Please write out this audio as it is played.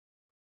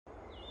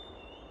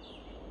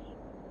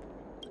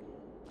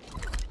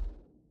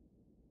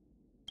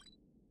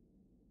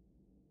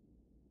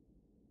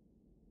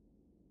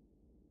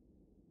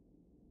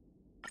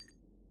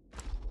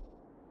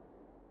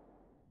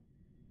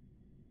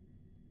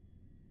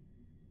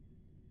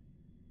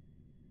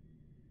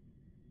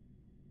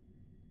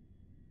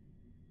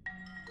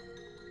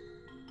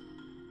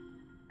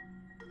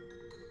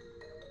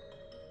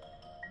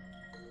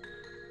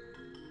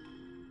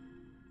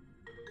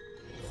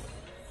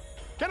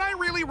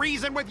really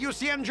reason with you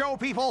Xianzhou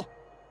people?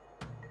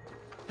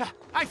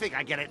 I think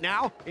I get it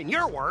now. In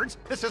your words,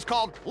 this is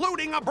called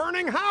looting a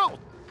burning house.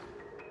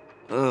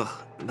 Ugh,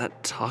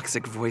 that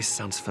toxic voice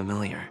sounds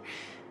familiar.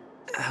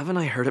 Haven't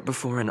I heard it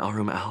before in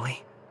Arum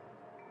Alley?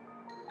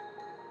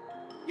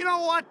 You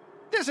know what?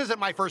 This isn't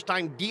my first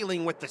time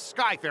dealing with the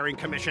Skyfaring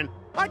Commission.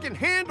 I can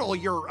handle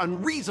your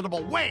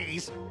unreasonable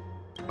ways.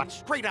 But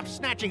straight up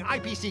snatching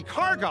IPC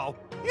cargo,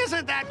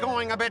 isn't that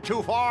going a bit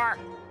too far?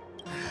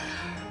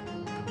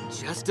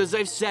 Just as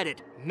I've said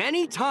it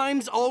many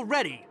times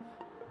already.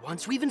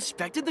 Once we've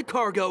inspected the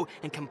cargo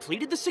and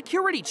completed the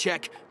security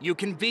check, you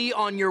can be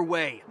on your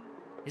way.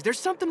 Is there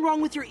something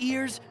wrong with your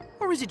ears,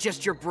 or is it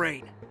just your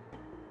brain?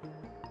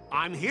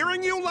 I'm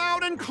hearing you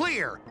loud and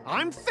clear.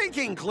 I'm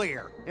thinking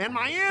clear. And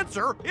my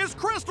answer is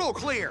crystal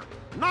clear.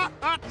 Not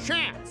a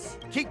chance.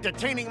 Keep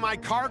detaining my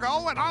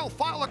cargo and I'll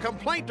file a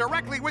complaint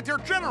directly with your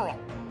general.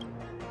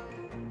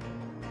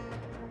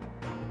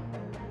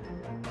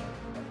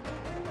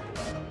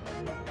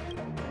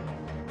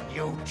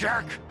 You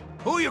jerk!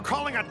 Who are you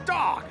calling a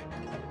dog?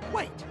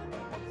 Wait.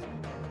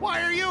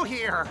 Why are you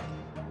here?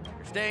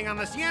 You're staying on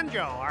the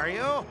Xianzhou, are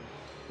you?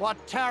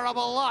 What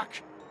terrible luck.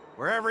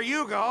 Wherever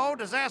you go,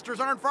 disasters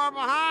aren't far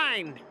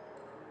behind.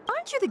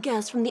 Aren't you the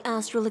guest from the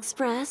Astral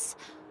Express?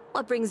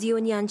 What brings you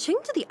and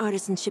Yanqing to the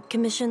Artisanship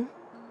Commission?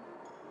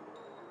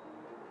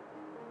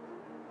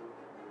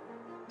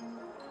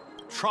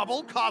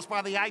 Trouble caused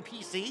by the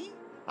IPC?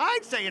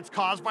 I'd say it's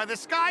caused by the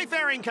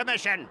Skyfaring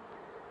Commission.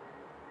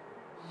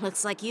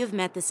 Looks like you've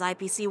met this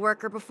IPC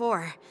worker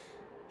before.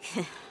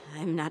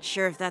 I'm not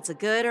sure if that's a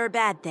good or a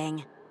bad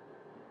thing.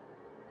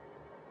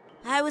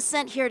 I was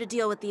sent here to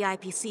deal with the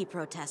IPC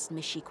protest,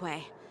 Miss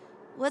Shikui.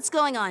 What's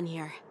going on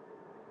here?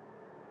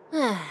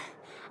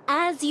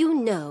 As you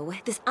know,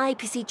 this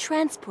IPC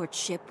transport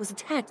ship was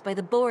attacked by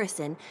the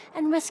Borisin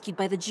and rescued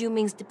by the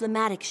Juming's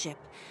diplomatic ship.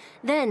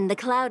 Then the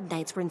Cloud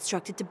Knights were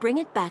instructed to bring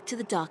it back to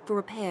the dock for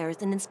repairs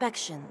and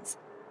inspections.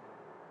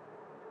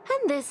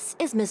 And this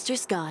is Mr.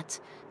 Scott,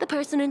 the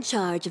person in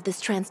charge of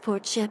this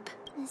transport ship.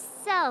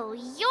 So,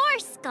 you're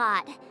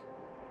Scott.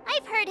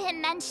 I've heard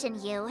him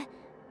mention you.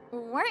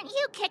 Weren't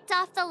you kicked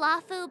off the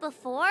Lafu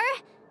before?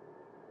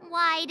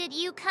 Why did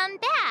you come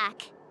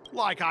back?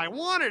 Like I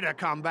wanted to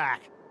come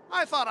back.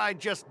 I thought I'd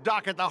just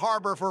dock at the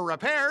harbor for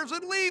repairs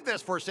and leave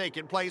this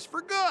forsaken place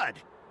for good.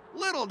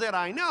 Little did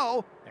I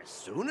know, as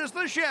soon as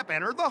the ship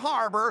entered the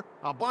harbor,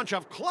 a bunch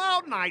of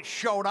Cloud Knights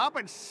showed up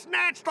and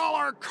snatched all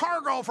our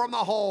cargo from the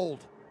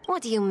hold.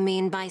 What do you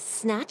mean by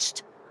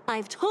snatched?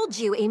 I've told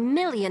you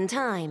 1,000,000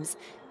 times.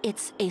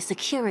 It's a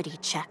security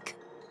check.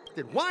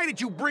 Then why did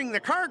you bring the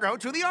cargo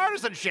to the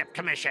Artisanship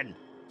Commission?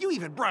 You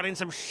even brought in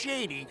some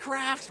shady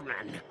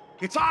craftsmen.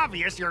 It's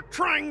obvious you're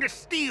trying to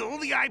steal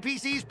the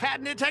IPC's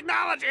patented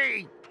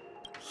technology!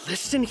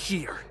 Listen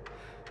here.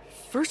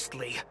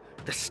 Firstly,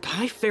 the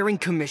Skyfaring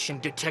Commission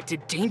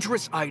detected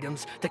dangerous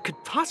items that could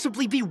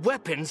possibly be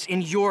weapons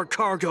in your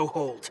cargo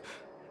hold.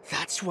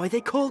 That's why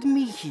they called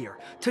me here,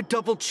 to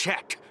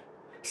double-check.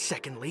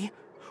 Secondly,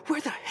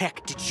 where the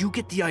heck did you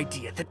get the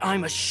idea that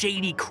I'm a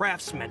shady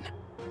craftsman?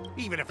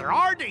 Even if there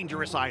are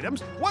dangerous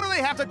items, what do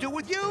they have to do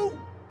with you?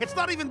 It's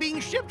not even being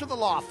shipped to the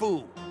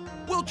Lafu.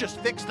 We'll just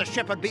fix the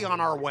ship and be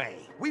on our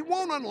way. We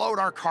won't unload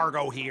our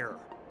cargo here.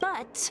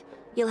 But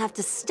you'll have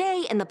to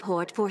stay in the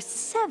port for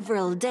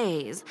several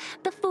days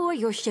before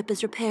your ship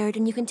is repaired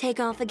and you can take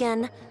off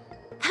again.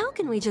 How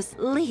can we just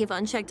leave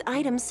unchecked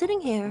items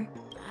sitting here?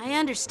 I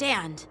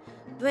understand,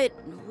 but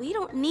we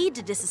don't need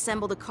to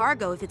disassemble the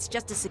cargo if it's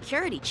just a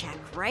security check,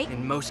 right?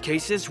 In most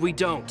cases, we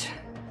don't.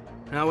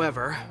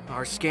 However,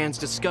 our scans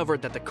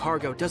discovered that the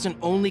cargo doesn't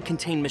only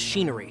contain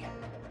machinery,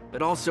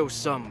 but also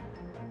some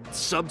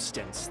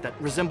substance that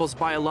resembles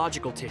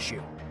biological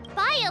tissue.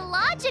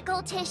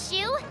 Biological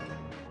tissue?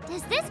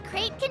 Does this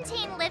crate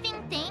contain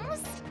living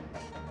things?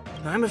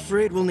 I'm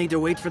afraid we'll need to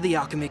wait for the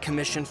Alchemy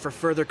Commission for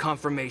further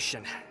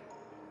confirmation.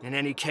 In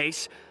any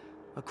case,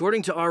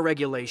 according to our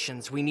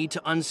regulations, we need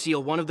to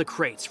unseal one of the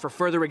crates for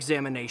further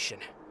examination.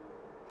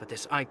 But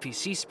this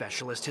IPC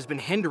specialist has been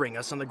hindering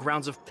us on the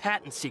grounds of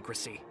patent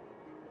secrecy.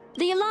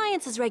 The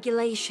Alliance's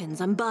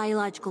regulations on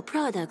biological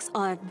products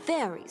are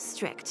very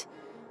strict.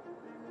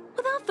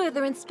 Without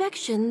further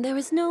inspection, there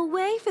is no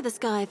way for the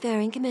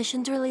Skyfaring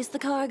Commission to release the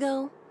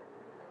cargo.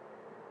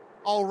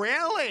 Oh,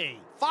 really?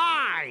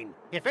 Fine.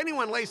 If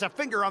anyone lays a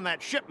finger on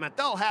that shipment,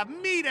 they'll have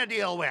me to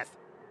deal with.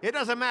 It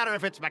doesn't matter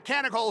if it's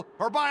mechanical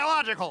or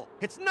biological.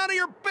 It's none of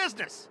your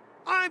business.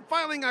 I'm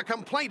filing a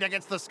complaint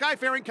against the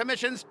Skyfaring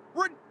Commission's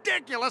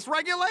ridiculous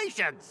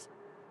regulations.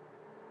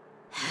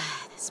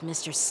 This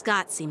Mr.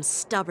 Scott seems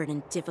stubborn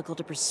and difficult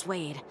to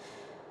persuade.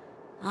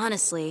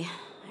 Honestly,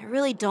 I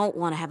really don't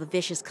want to have a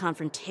vicious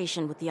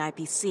confrontation with the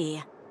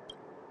IPC.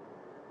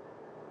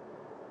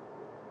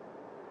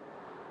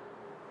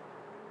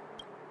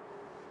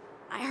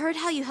 I heard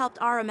how you helped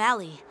Arum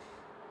Alley.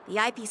 The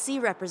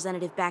IPC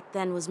representative back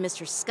then was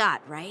Mr.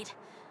 Scott, right?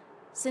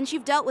 Since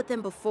you've dealt with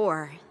him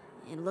before,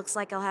 it looks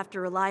like I'll have to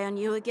rely on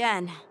you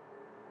again.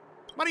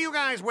 What are you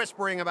guys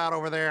whispering about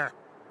over there?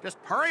 Just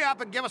hurry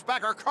up and give us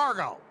back our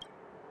cargo.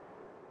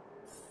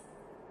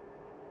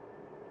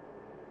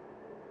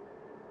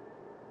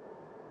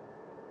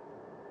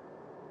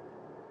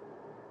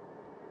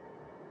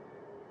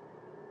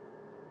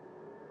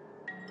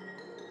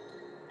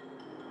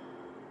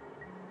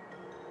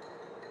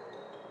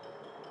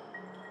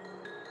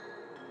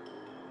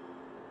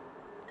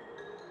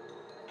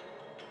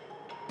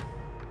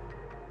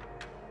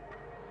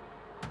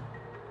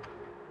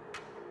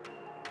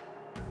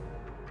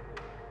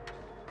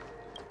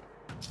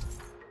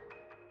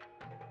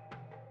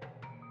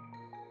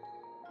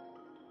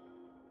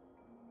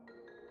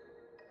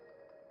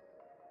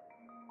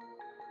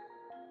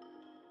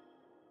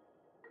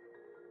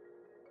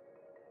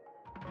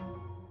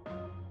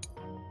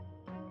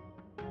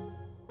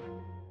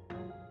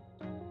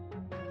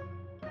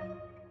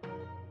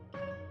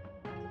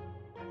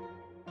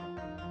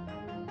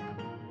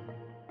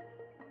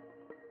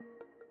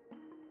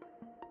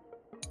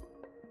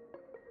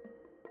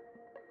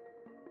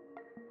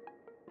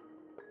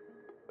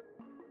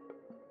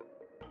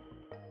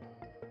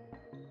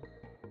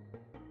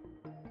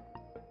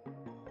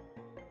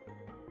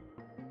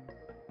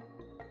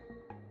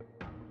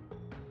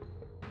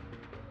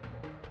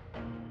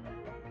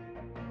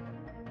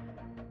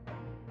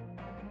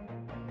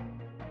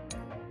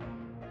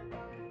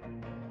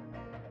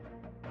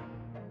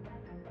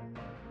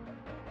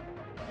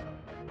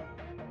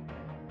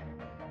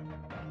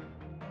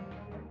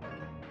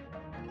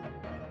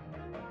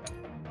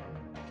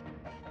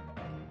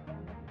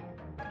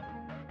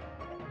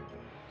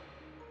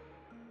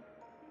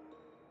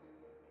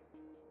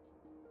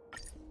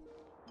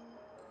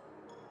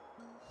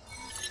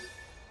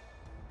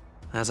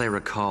 As I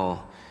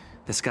recall,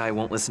 this guy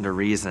won't listen to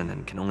reason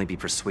and can only be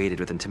persuaded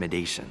with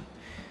intimidation.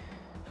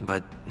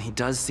 But he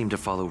does seem to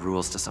follow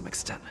rules to some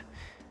extent.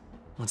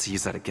 Let's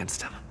use that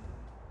against him.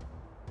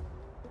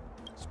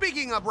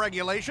 Speaking of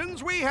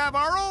regulations, we have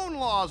our own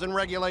laws and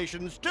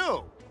regulations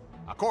too.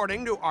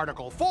 According to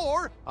Article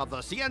 4 of the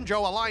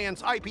Xianzhou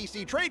Alliance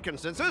IPC Trade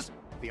Consensus,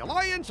 the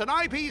Alliance and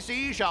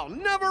IPC shall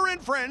never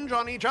infringe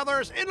on each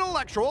other's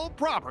intellectual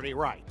property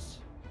rights.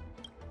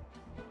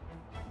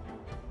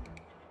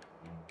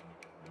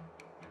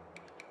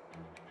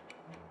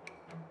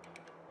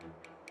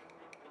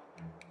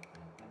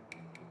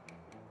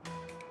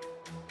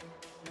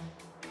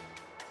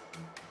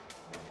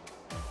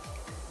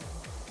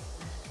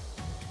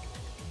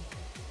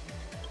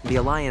 The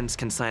Alliance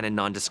can sign a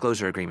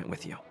non-disclosure agreement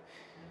with you.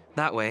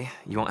 That way,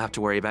 you won't have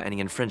to worry about any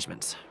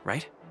infringements,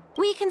 right?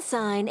 We can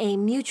sign a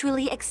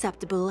mutually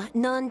acceptable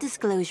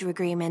non-disclosure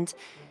agreement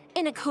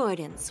in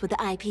accordance with the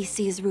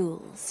IPC's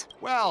rules.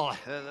 Well,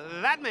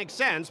 that makes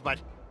sense,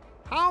 but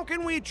how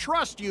can we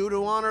trust you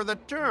to honor the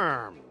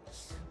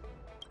terms?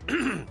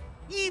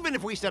 Even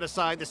if we set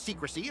aside the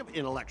secrecy of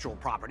intellectual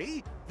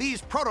property,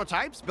 these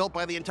prototypes built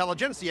by the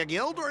Intelligentsia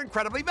Guild are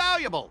incredibly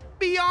valuable,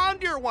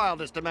 beyond your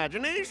wildest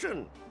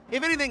imagination.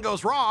 If anything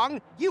goes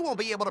wrong, you won't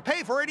be able to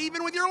pay for it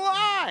even with your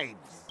lives.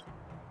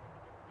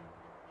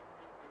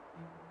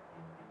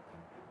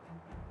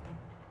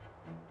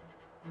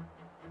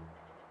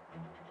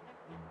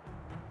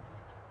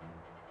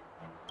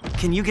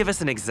 Can you give us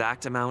an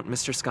exact amount,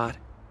 Mr. Scott?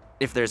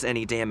 If there's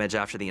any damage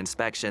after the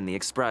inspection, the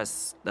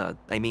the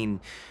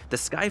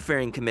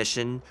Skyfaring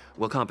Commission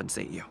will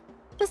compensate you.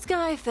 The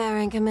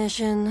Skyfaring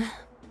Commission.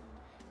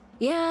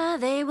 Yeah,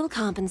 they will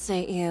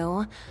compensate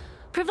you,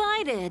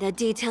 provided a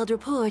detailed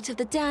report of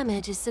the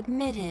damage is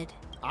submitted.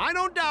 I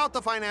don't doubt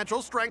the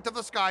financial strength of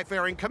the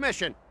Skyfaring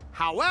Commission.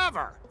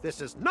 However,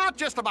 this is not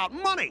just about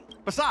money.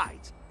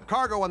 Besides, the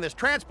cargo on this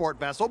transport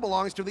vessel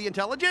belongs to the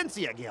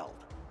Intelligentsia Guild.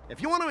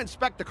 If you want to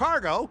inspect the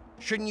cargo,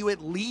 shouldn't you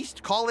at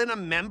least call in a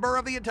member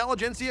of the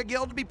Intelligentsia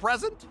Guild to be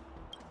present?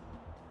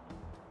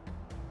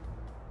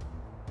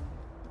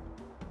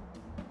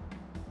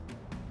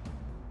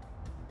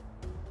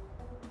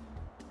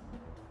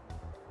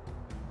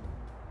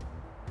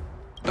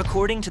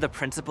 According to the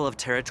principle of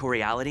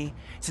territoriality,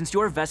 since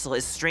your vessel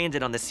is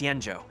stranded on the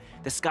Xianzhou,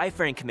 the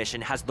Skyfaring Commission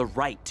has the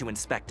right to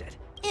inspect it.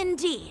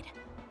 Indeed.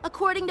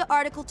 According to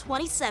Article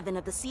 27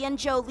 of the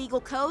Xianzhou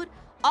Legal Code,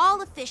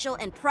 all official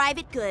and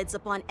private goods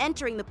upon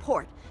entering the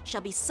port shall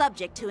be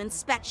subject to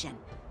inspection.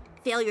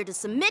 Failure to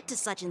submit to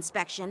such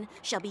inspection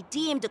shall be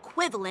deemed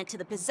equivalent to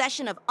the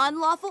possession of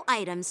unlawful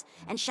items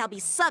and shall be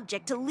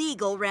subject to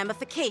legal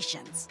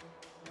ramifications.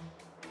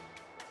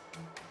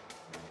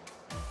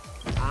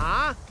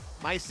 Huh?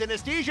 My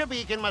synesthesia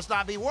beacon must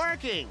not be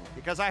working,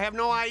 because I have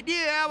no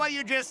idea what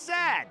you just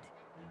said.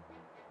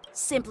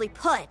 Simply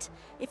put,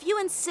 if you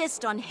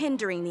insist on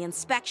hindering the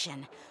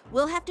inspection,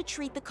 we'll have to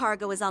treat the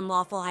cargo as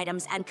unlawful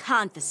items and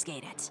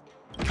confiscate it.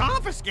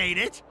 Confiscate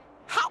it?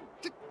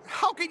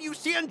 How can you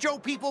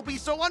Xianzhou people be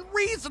so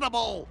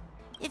unreasonable?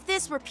 If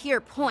this were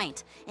pure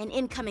point, and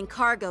incoming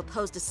cargo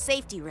posed a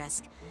safety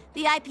risk,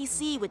 the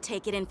IPC would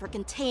take it in for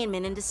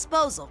containment and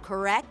disposal,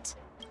 correct?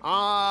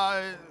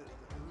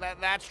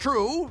 That's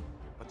true,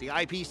 but the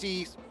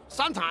IPC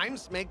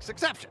sometimes makes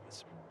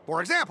exceptions.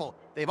 For example,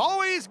 they've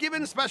always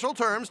given special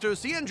terms to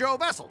Xianzhou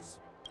vessels.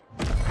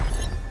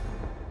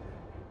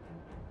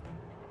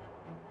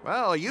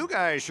 Well, you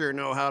guys sure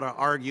know how to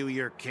argue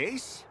your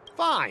case.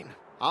 Fine,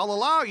 I'll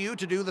allow you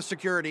to do the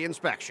security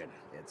inspection.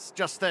 It's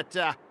just that,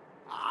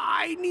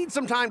 I need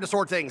some time to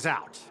sort things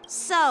out.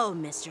 So,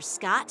 Mr.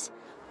 Scott,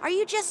 are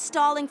you just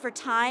stalling for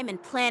time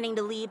and planning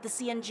to leave the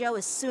Xianzhou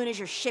as soon as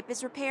your ship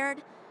is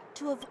repaired?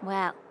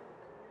 Well,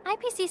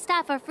 IPC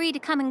staff are free to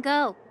come and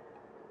go,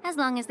 as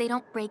long as they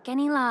don't break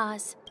any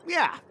laws.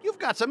 Yeah, you've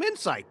got some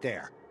insight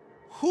there.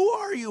 Who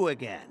are you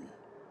again?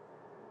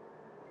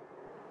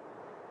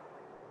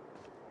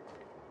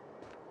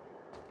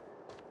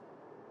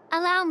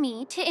 Allow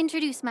me to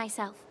introduce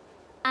myself.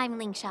 I'm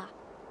Lingsha,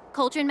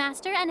 Cauldron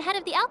Master and head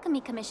of the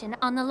Alchemy Commission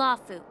on the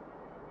Lawfu.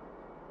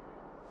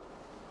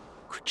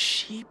 Could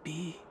she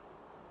be?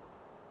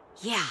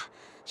 Yeah,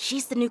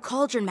 she's the new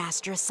Cauldron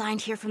Master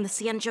assigned here from the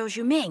Xianzhou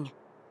Zhuming.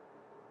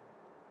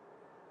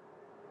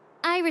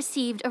 I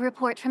received a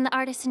report from the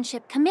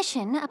Artisanship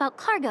Commission about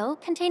cargo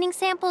containing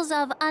samples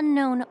of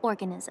unknown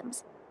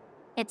organisms.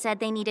 It said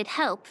they needed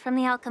help from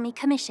the Alchemy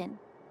Commission.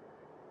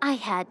 I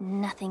had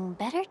nothing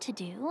better to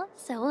do,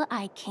 so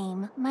I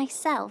came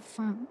myself.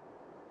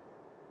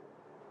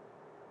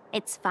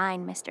 It's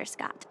fine, Mr.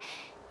 Scott.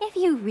 If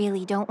you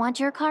really don't want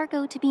your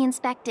cargo to be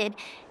inspected,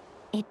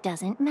 it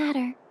doesn't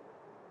matter.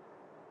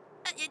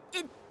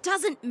 It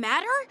doesn't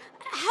matter?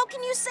 How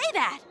can you say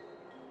that?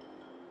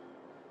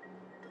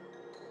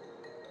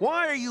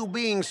 Why are you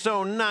being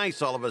so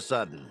nice all of a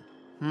sudden?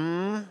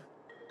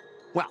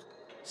 Well,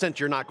 since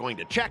you're not going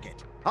to check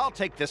it, I'll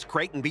take this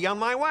crate and be on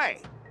my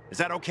way. Is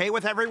that okay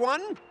with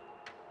everyone?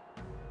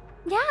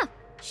 Yeah,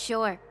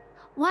 sure.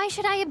 Why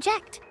should I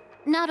object?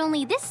 Not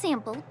only this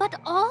sample, but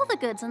all the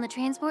goods on the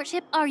transport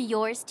ship are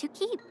yours to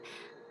keep.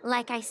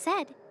 Like I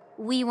said,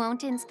 we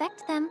won't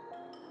inspect them.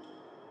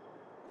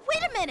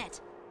 Wait a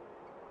minute!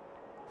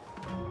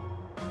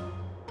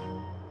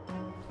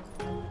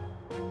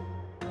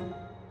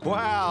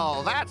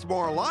 Well, that's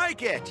more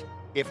like it.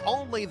 If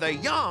only the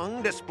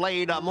young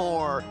displayed a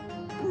more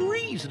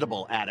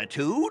reasonable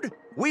attitude,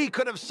 we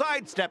could have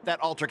sidestepped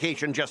that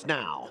altercation just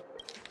now.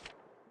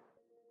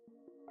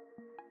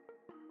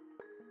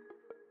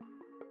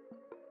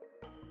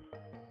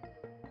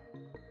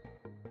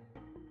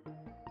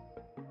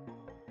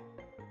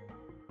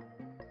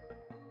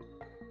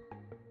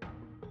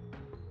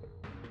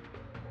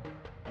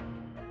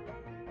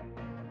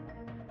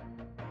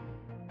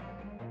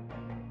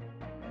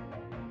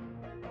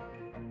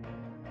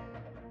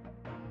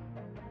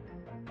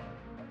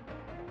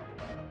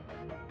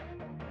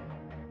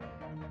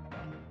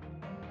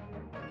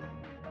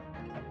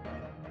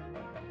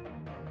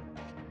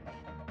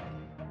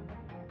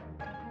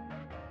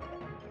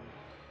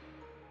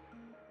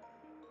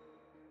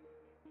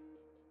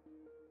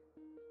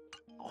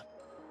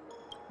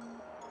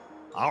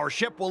 Our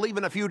ship will leave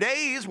in a few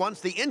days once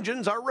the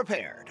engines are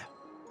repaired.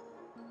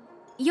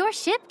 Your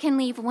ship can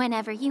leave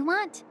whenever you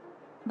want,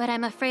 but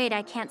I'm afraid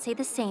I can't say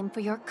the same for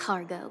your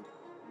cargo.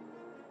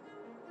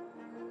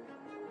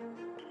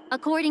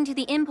 According to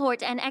the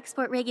import and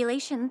export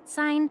regulation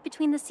signed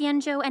between the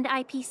Xianzhou and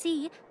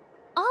IPC,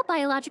 all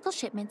biological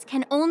shipments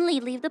can only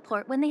leave the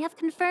port when they have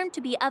confirmed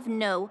to be of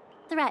no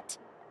threat,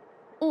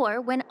 or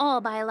when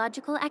all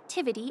biological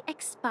activity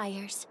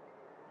expires.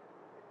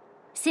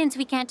 Since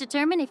we can't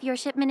determine if your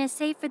shipment is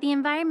safe for the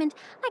environment,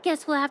 I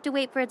guess we'll have to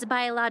wait for its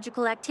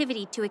biological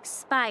activity to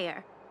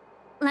expire.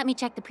 Let me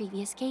check the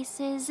previous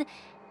cases.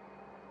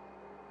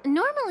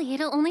 Normally,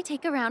 it'll only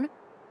take around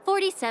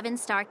 47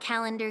 star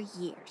calendar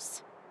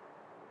years.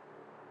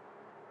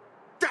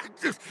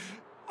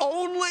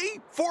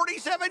 Only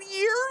 47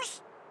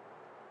 years?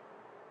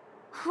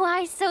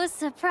 Why so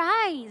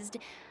surprised?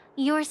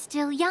 You're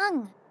still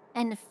young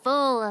and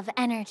full of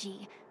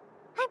energy.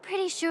 I'm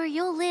pretty sure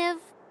you'll live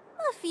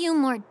a few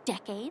more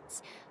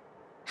decades.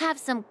 Have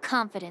some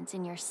confidence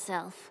in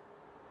yourself.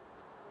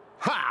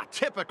 Ha!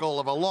 Typical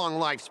of a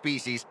long-life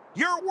species.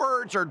 Your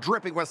words are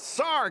dripping with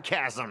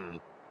sarcasm.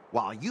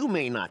 While you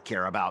may not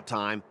care about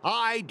time,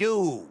 I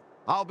do.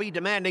 I'll be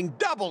demanding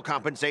double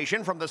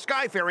compensation from the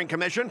Skyfaring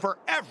Commission for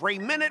every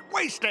minute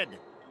wasted.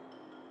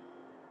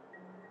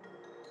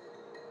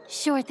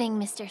 Sure thing,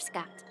 Mr.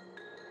 Scott.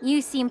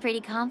 You seem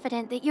pretty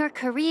confident that your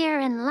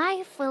career and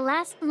life will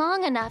last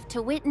long enough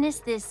to witness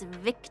this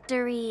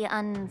victory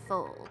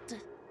unfold.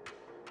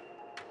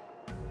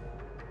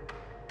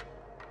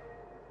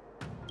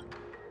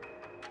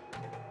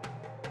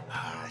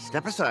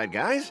 Step aside,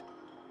 guys.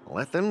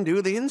 Let them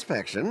do the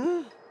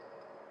inspection.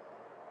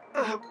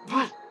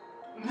 But,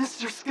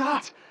 Mr.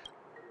 Scott...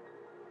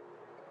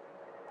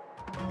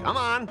 Come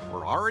on,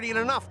 we're already in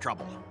enough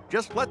trouble.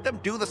 Just let them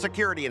do the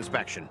security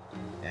inspection.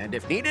 And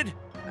if needed,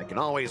 I can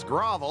always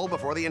grovel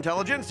before the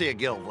Intelligentsia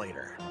Guild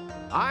later.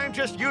 I'm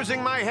just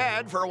using my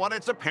head for what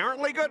it's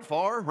apparently good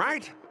for,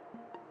 right?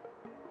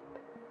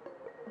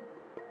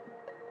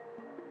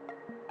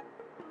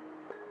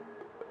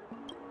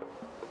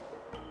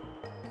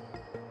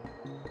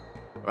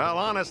 Well,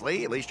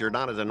 honestly, at least you're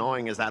not as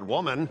annoying as that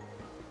woman.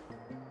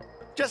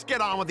 Just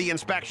get on with the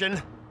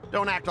inspection.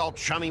 Don't act all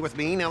chummy with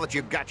me now that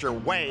you've got your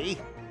way.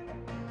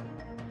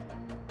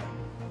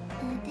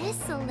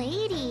 This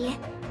lady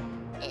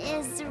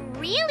is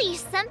really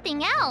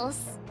something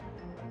else.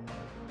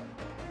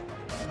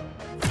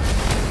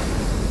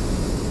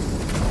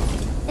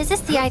 Is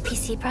this the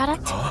IPC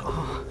product?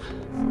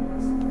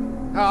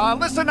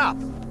 Listen up.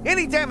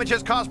 Any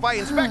damages caused by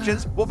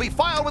inspections will be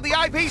filed with the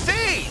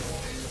IPC.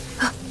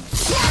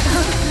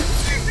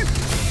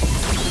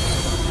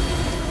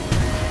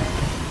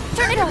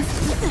 Turn it off!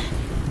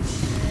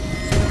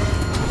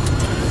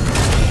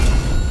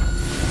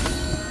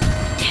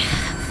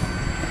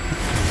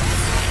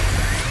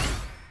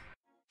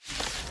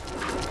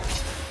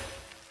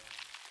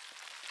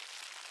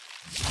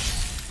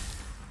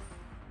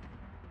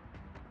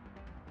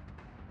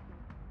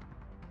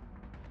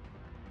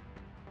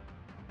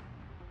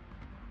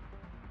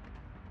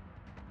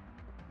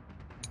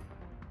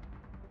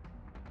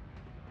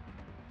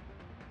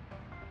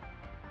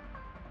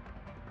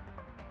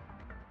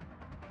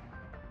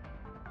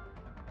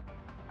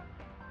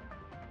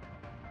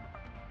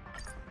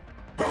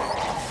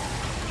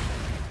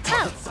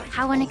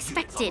 How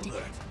unexpected.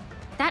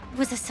 That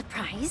was a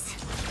surprise.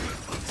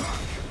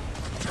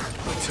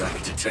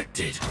 Attack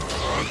detected.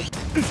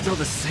 Still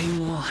the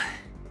same wall.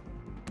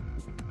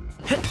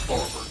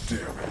 Armor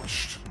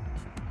damaged.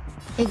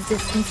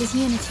 Existence is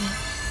unity.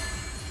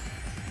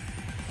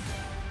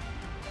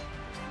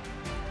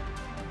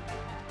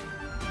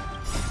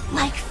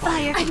 Like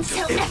fire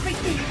until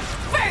everything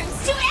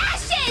burns to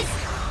ashes!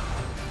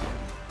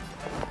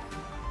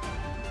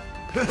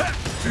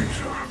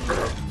 These are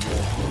abnormal.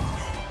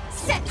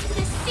 Set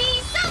the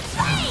seas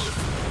ablaze!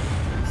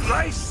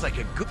 Nice like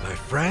a good, my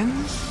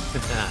friends.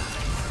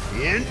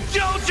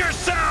 Indulge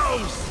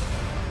yourselves!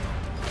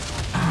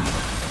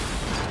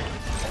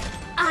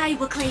 I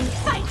will claim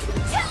fight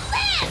to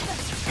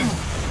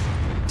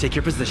live! Take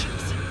your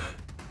positions.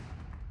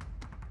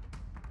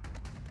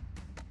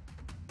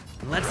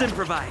 Let's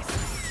improvise.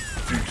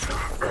 Theta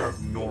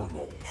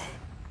abnormal.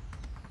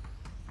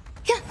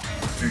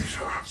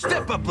 Theta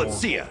Step up, let's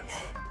see ya!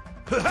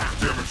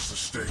 Damage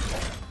sustained.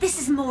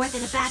 This is more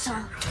than a battle.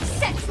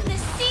 Set the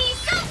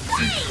seas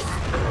ablaze!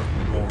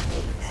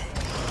 Abnormal.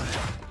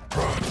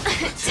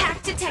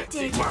 Attack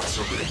detected.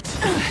 Lacerate.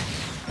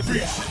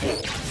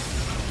 Feasible.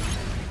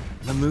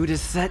 The mood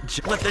is set.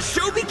 Let the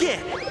show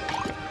begin!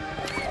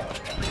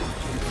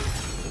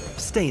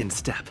 Stay in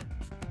step.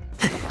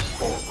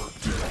 Armor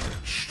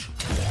damaged.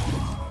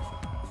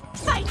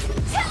 Fight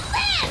to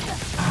live!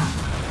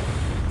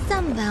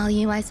 Some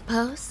value, I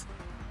suppose.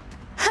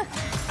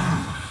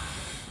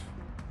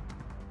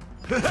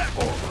 Armor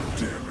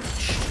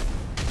damaged.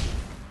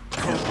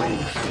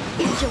 Corrosion.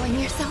 Enjoying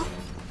yourself?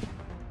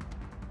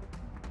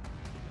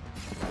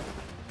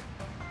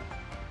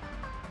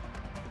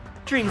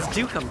 Dreams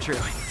do come true.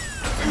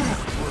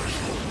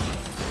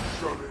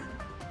 Shutting.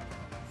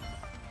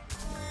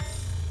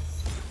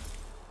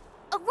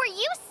 Were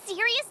you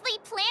seriously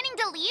planning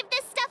to leave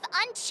this stuff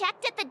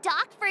unchecked at the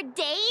dock for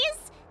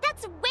days?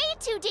 That's way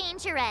too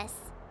dangerous.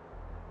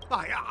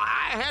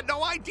 I had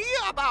no idea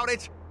about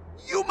it!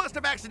 You must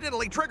have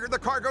accidentally triggered the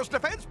cargo's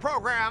defense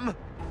program!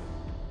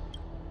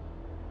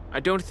 I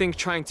don't think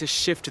trying to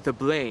shift the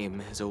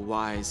blame is a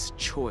wise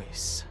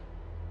choice.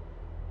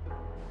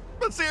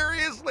 But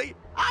seriously,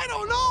 I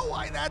don't know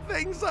why that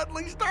thing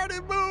suddenly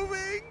started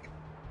moving!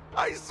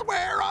 I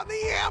swear on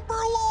the Amber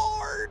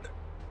Lord!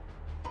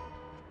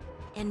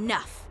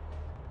 Enough.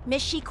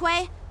 Miss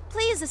Shikwe,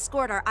 please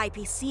escort our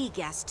IPC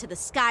guest to the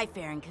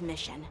Skyfaring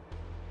Commission.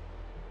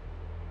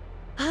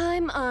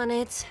 I'm on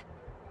it.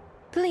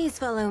 Please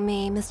follow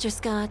me, Mr.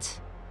 Scott.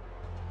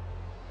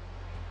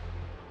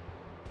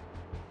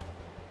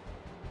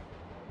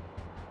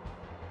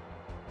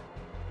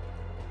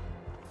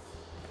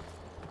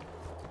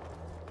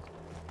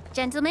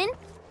 Gentlemen,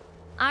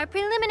 our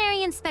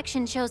preliminary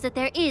inspection shows that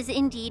there is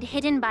indeed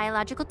hidden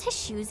biological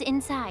tissues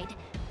inside,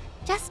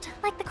 just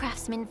like the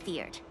craftsman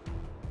feared.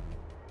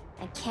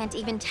 I can't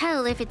even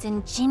tell if it's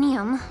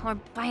ingenium or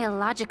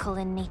biological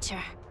in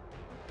nature.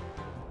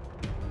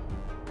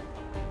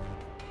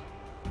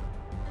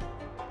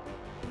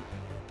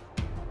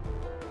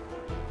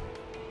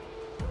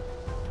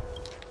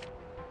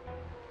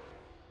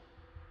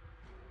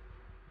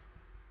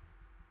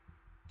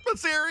 But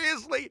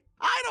seriously,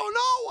 I don't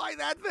know why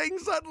that thing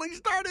suddenly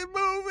started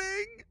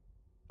moving!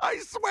 I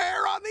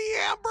swear on the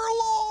Amber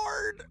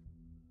Lord!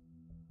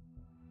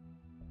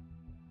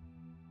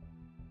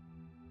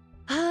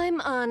 I'm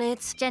on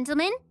it.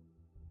 Gentlemen,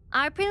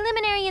 our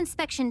preliminary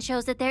inspection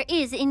shows that there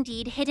is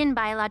indeed hidden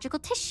biological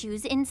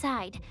tissues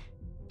inside,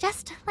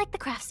 just like the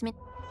craftsman.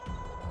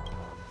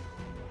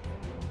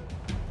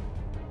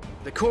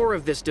 The core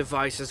of this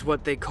device is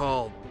what they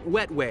call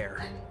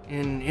wetware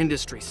in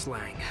industry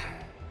slang.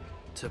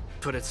 To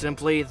put it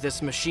simply,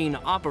 this machine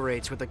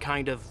operates with a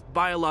kind of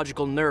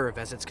biological nerve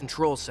as its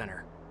control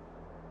center.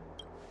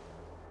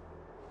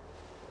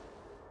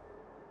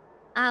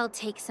 I'll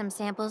take some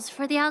samples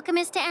for the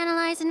alchemist to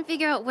analyze and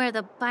figure out where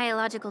the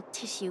biological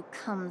tissue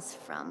comes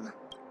from.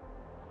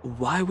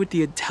 Why would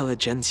the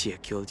Intelligentsia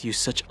Guild use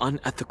such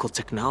unethical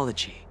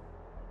technology?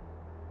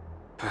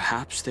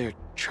 Perhaps they're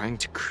trying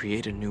to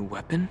create a new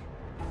weapon?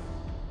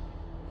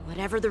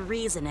 Whatever the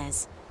reason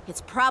is,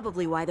 it's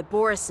probably why the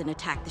Borison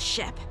attacked the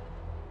ship.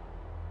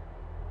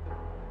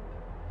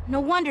 No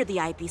wonder the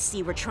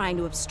IPC were trying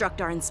to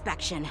obstruct our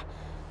inspection.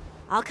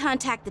 I'll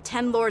contact the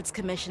Ten Lords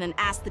Commission and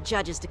ask the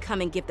judges to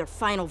come and give their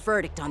final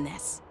verdict on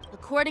this.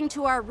 According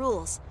to our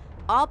rules,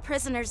 all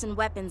prisoners and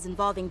weapons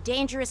involving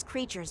dangerous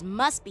creatures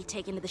must be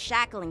taken to the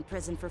shackling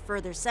prison for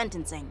further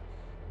sentencing.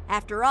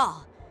 After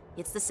all,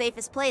 it's the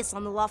safest place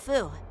on the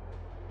Luofu.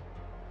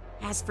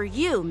 As for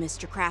you,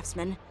 Mr.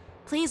 Craftsman,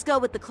 please go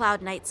with the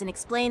Cloud Knights and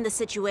explain the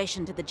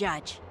situation to the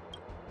judge.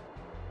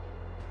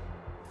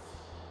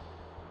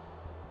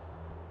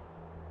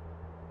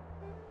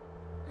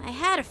 I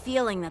had a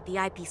feeling that the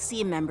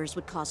IPC members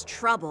would cause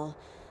trouble,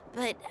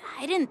 but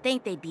I didn't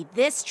think they'd be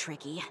this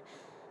tricky.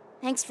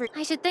 Thanks for—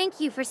 I should thank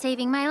you for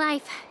saving my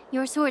life.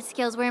 Your sword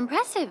skills were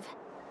impressive.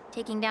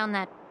 Taking down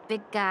that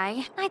big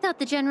guy. I thought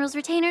the General's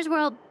retainers were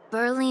all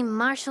burly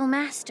martial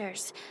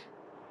masters.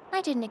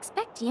 I didn't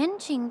expect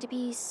Yenqing to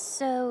be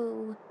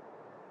so...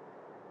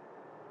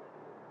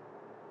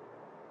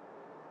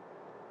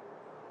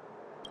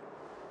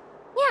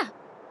 Yeah,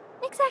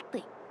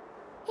 exactly.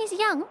 He's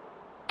young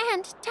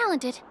and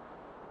talented.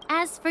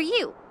 As for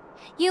you,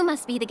 you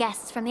must be the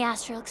guests from the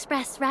Astral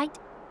Express, right?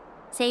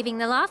 Saving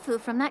the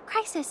Luofu from that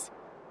crisis.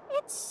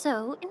 It's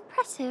so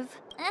impressive.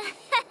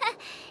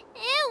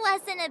 It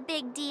wasn't a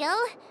big deal.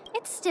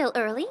 It's still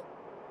early.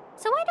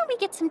 So why don't we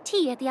get some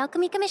tea at the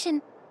Alchemy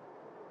Commission?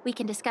 We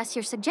can discuss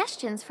your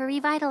suggestions for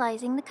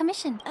revitalizing the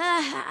commission.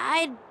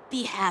 I'd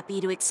be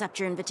happy to accept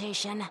your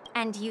invitation.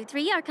 And you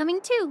three are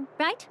coming too,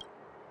 right?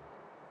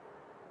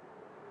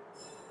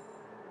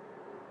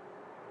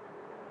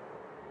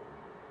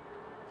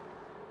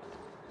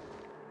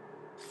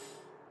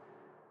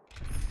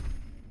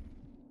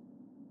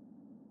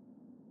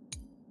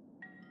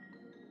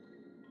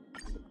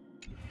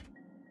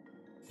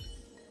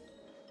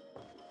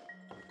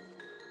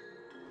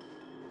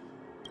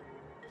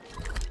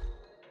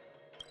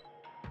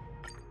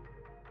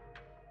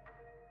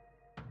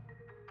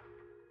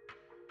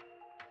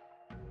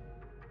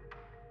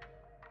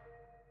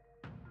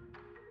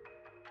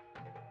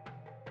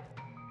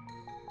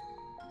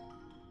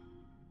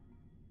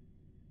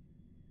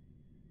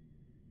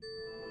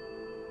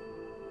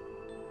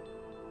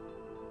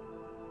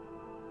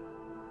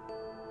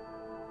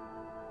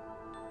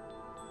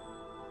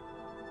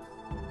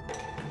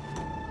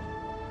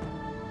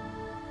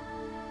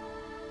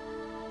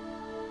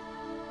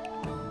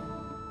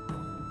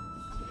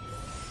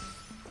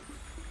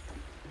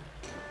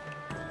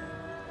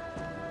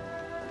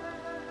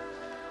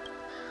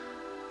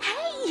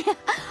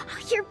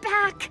 You're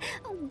back.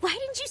 Why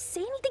didn't you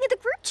say anything in the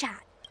group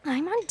chat?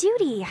 I'm on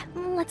duty.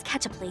 Let's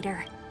catch up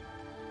later.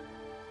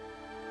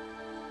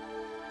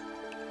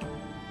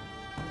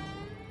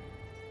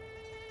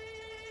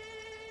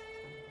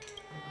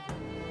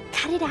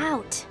 Cut it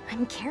out.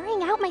 I'm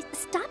carrying out my...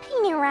 Stop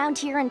hanging around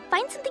here and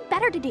find something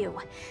better to do.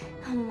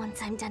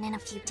 Once I'm done in a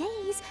few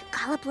days,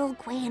 call up Lil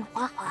Gwei and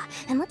Wawa,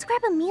 and let's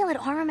grab a meal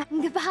at Arum.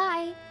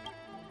 Goodbye.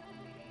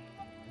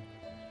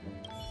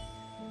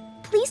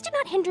 Please do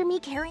not hinder me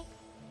carrying...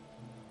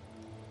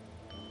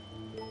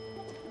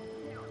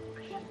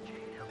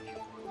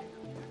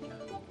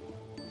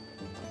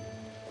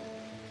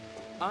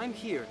 I'm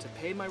here to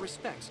pay my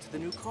respects to the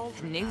new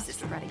cauldron. The news is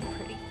spreading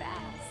pretty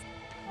fast.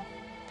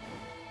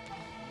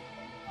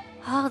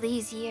 All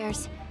these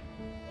years,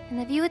 and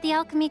the view of the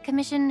Alchemy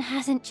Commission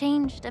hasn't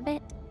changed a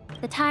bit.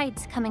 The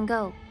tides come and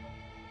go,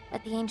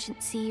 but the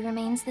ancient sea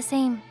remains the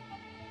same.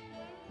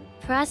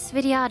 For us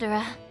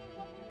Vidyadhara,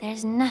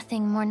 there's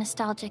nothing more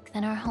nostalgic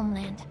than our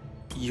homeland.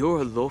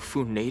 You're a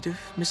Luofu native,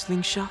 Miss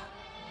Lingsha?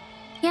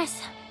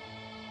 Yes,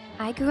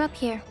 I grew up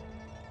here,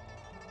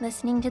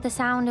 listening to the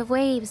sound of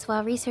waves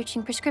while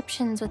researching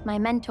prescriptions with my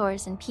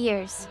mentors and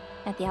peers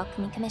at the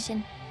Alchemy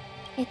Commission.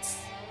 It's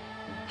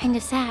kind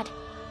of sad,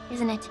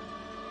 isn't it?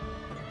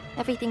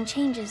 Everything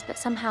changes, but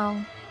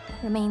somehow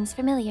remains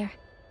familiar.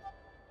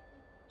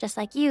 Just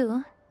like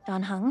you,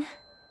 Don Hung,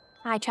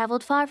 I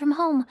traveled far from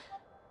home,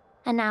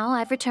 and now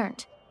I've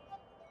returned.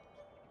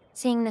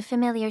 Seeing the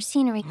familiar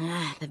scenery...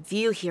 The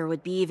view here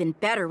would be even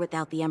better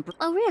without the Emperor.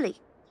 Oh, really?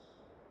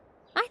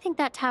 I think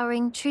that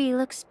towering tree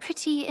looks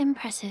pretty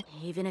impressive.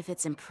 Even if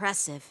it's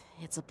impressive,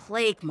 it's a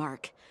plague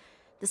mark.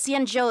 The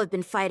Xianzhou have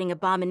been fighting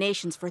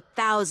abominations for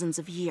thousands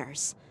of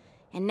years.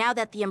 And now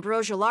that the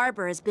Ambrosial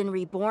Arbor has been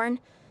reborn,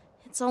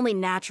 it's only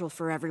natural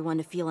for everyone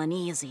to feel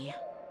uneasy.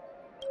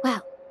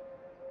 Well,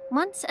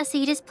 once a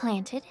seed is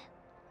planted,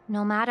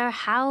 no matter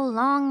how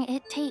long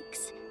it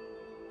takes,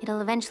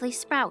 it'll eventually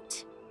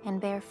sprout and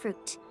bear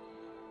fruit.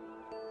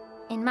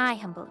 In my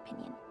humble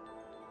opinion,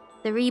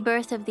 the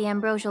rebirth of the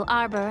Ambrosial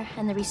Arbor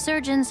and the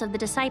resurgence of the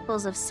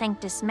disciples of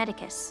Sanctus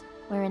Medicus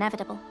were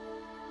inevitable.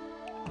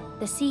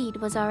 The seed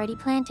was already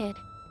planted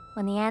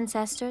when the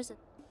ancestors...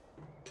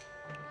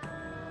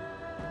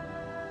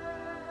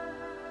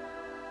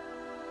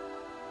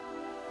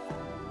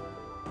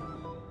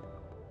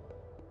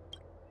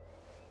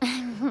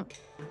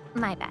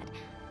 My bad.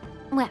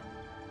 Well,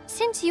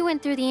 since you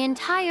went through the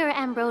entire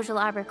Ambrosial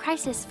Arbor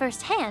crisis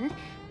firsthand...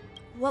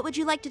 What would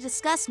you like to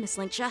discuss, Miss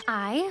Lingsha?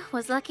 I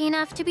was lucky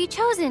enough to be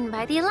chosen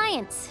by the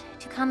Alliance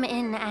to come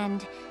in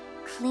and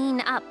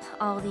clean up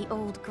all the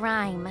old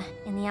grime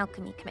in the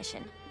Alchemy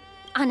Commission.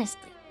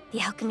 Honestly,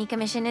 the Alchemy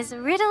Commission is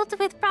riddled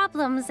with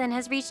problems and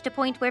has reached a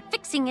point where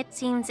fixing it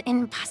seems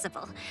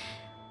impossible.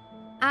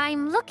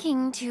 I'm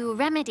looking to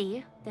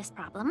remedy this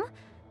problem,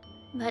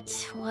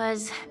 but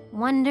was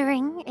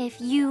wondering if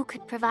you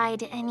could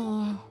provide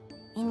any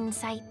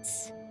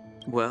insights.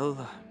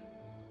 Well,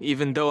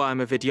 even though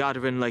I'm a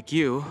Vidyadharan like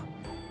you,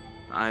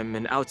 I'm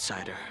an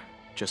outsider,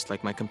 just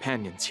like my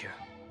companions here.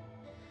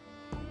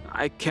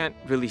 I can't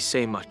really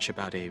say much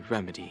about a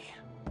remedy,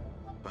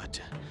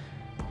 but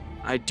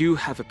I do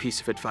have a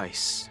piece of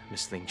advice,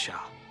 Miss Lingsha.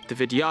 The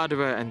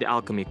Vidyadhara and the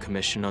Alchemy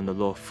Commission on the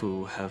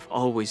Luofu have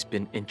always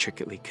been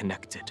intricately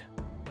connected.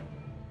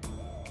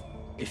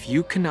 If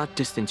you cannot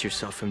distance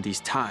yourself from these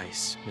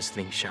ties, Miss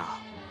Lingsha,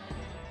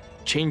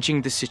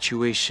 changing the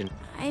situation...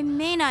 I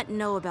may not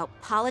know about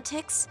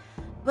politics,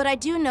 but I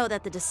do know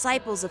that the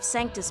disciples of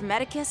Sanctus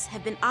Medicus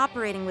have been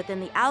operating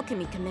within the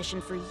Alchemy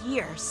Commission for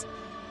years.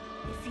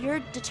 If you're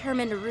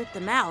determined to root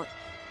them out,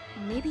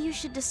 maybe you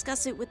should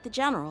discuss it with the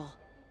General.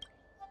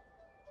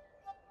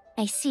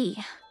 I see.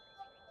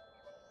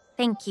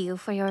 Thank you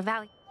for your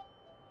value.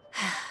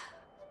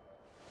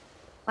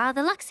 While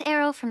the Lux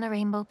Arrow from the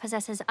Rainbow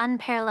possesses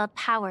unparalleled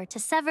power to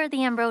sever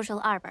the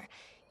Ambrosial Arbor,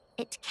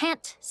 it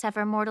can't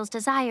sever mortals'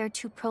 desire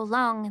to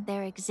prolong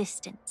their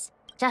existence.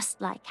 Just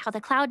like how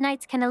the Cloud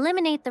Knights can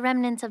eliminate the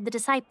remnants of the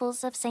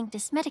disciples of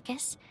Sanctus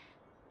Medicus,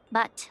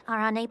 but are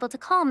unable to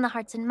calm the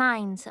hearts and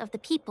minds of the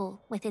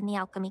people within the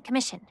Alchemy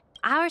Commission.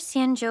 Our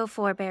Xianzhou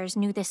forebears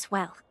knew this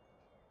well,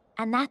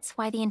 and that's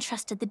why they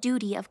entrusted the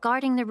duty of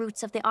guarding the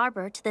roots of the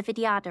Arbor to the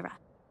Vidyadhara.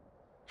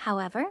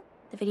 However,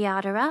 the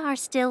Vidyadhara are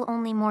still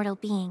only mortal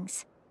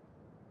beings.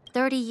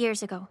 30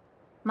 years ago,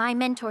 my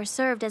mentor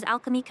served as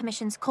Alchemy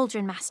Commission's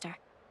Cauldron Master.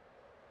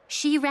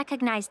 She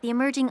recognized the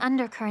emerging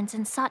undercurrents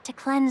and sought to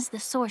cleanse the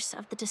source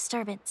of the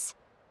disturbance.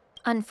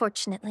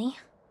 Unfortunately,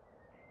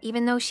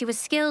 even though she was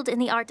skilled in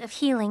the art of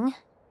healing,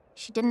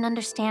 she didn't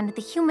understand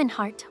the human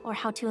heart or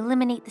how to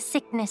eliminate the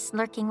sickness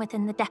lurking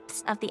within the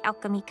depths of the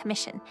Alchemy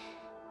Commission.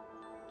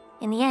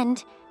 In the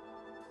end,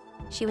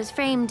 she was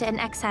framed and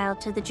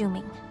exiled to the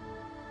Juming.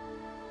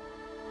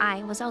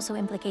 I was also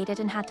implicated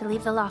and had to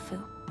leave the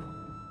Luofu.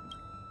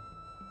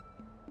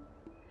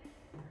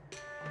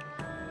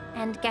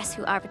 And guess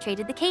who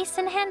arbitrated the case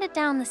and handed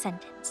down the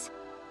sentence?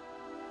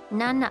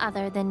 None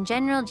other than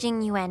General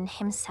Jing Yuan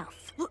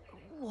himself.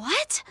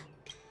 What?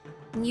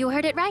 You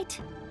heard it right.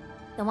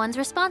 The The ones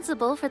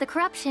responsible for the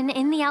corruption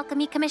in the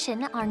Alchemy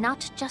Commission are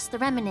not just the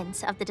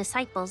remnants of the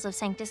disciples of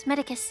Sanctus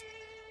Medicus,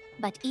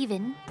 but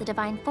even the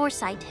Divine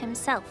Foresight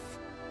himself.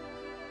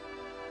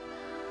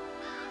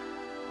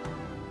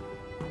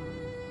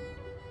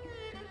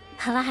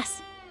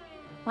 Alas,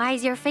 why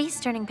is your face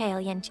turning pale,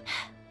 Yin?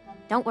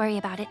 Don't worry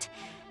about it.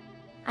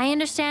 I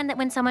understand that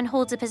when someone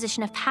holds a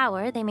position of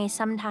power, they may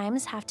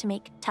sometimes have to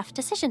make tough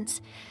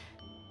decisions.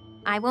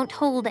 I won't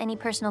hold any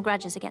personal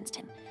grudges against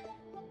him.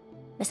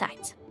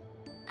 Besides,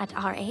 at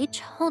our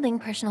age, holding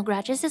personal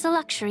grudges is a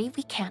luxury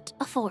we can't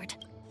afford.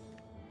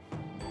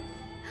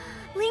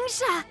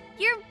 Lingsha,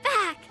 you're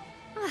back!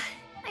 Ugh,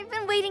 I've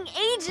been waiting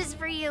ages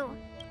for you.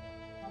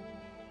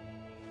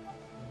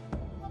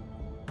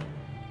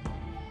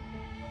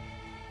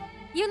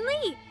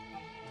 Yunli!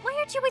 Why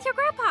aren't you with your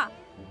grandpa?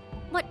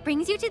 What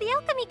brings you to the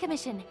Alchemy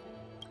Commission?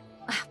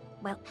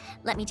 Well,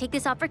 let me take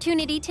this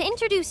opportunity to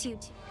introduce you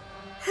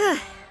to...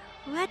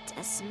 What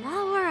a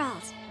small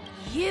world.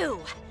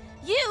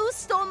 You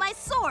stole my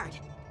sword!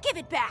 Give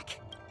it back!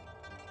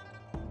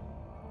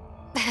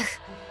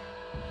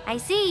 I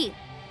see.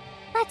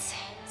 Let's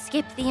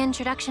skip the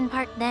introduction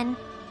part then.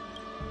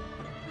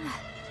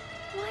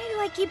 Why do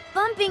I keep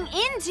bumping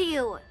into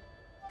you?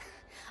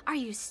 Are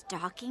you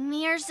stalking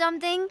me or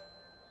something?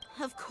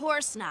 Of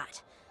course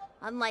not.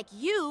 Unlike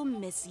you,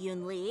 Miss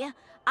Yunli,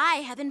 I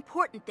have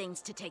important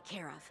things to take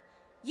care of.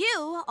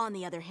 You, on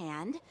the other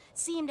hand,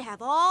 seem to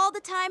have all the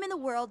time in the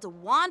world to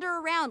wander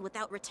around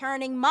without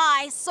returning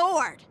my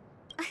sword.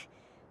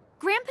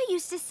 Grandpa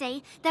used to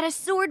say that a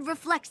sword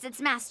reflects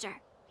its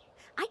master.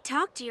 I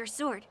talked to your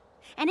sword,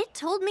 and it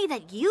told me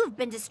that you've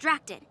been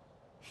distracted.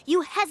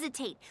 You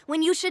hesitate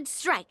when you should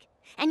strike,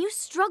 and you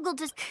struggle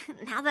to...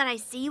 Now that I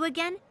see you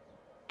again,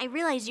 I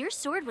realize your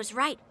sword was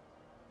right.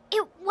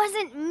 It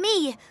wasn't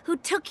me who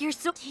took your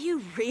sword. Do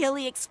you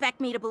really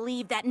expect me to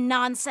believe that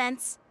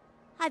nonsense?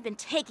 I've been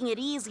taking it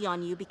easy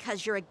on you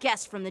because you're a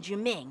guest from the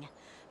Juming,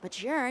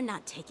 but you're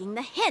not taking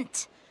the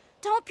hint.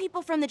 Don't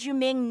people from the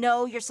Juming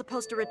know you're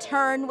supposed to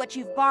return what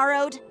you've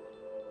borrowed?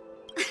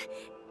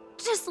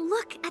 Just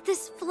look at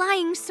this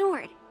flying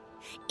sword.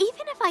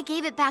 Even if I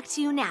gave it back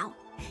to you now,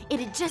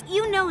 it'd just...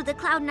 You know the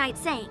Cloud Knight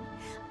saying,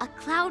 a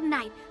Cloud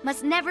Knight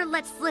must never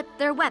let slip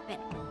their weapon.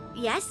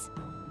 Yes?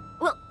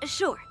 Well,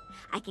 sure,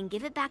 I can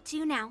give it back to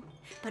you now,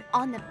 but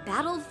on the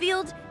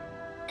battlefield,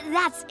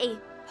 that's a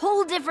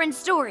whole different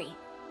story.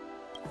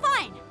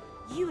 Fine!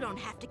 You don't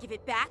have to give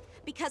it back,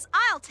 because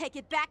I'll take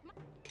it back.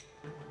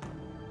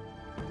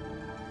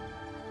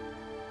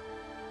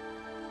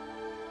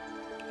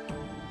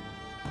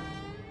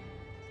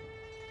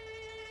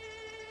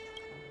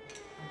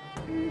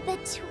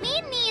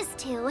 Between these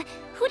two,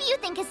 who do you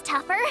think is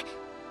tougher?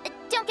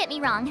 Don't get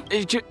me wrong.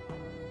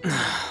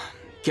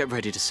 Get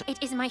ready to say.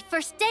 It is my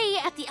first day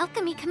at the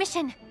Alchemy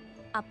Commission.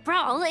 A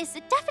brawl is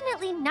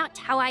definitely not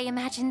how I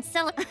imagined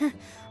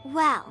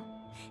Well,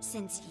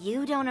 since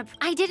you don't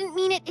I didn't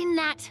mean it in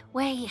that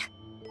way.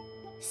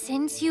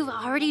 Since you've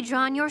already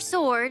drawn your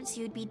swords,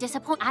 you'd be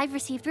disappointed. I've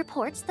received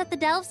reports that the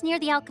delves near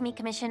the Alchemy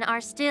Commission are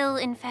still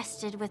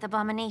infested with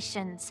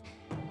abominations.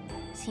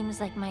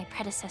 Seems like my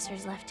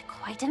predecessors left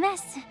quite a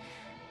mess.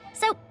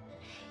 So,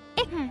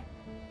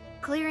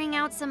 clearing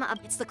out some...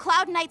 It's the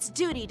Cloud Knight's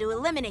duty to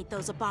eliminate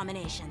those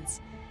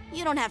abominations.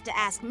 You don't have to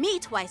ask me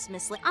twice,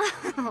 Miss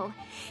Oh,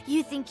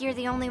 you think you're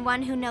the only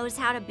one who knows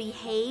how to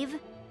behave?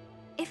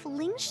 If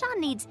Lingsha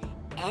needs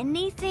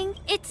anything...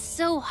 It's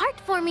so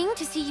heartwarming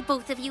to see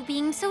both of you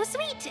being so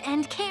sweet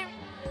and caring.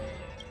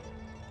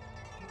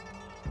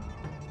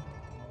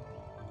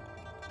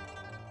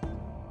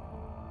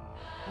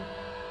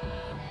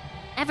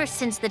 Ever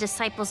since the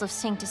disciples of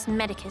Sanctus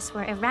Medicus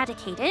were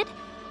eradicated,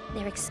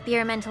 their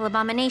experimental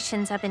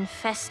abominations have been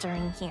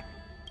festering here.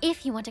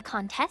 If you want a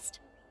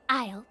contest,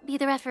 I'll be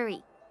the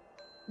referee.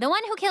 The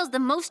one who kills the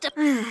most of...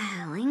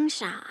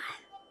 Lingsha,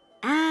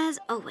 as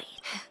always.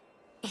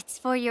 It's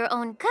for your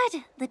own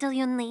good, little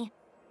Yunli.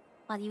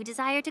 While you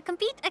desire to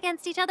compete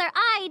against each other,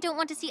 I don't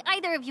want to see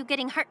either of you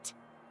getting hurt.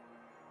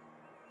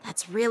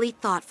 That's really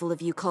thoughtful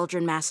of you,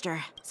 Cauldron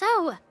Master.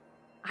 So,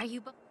 are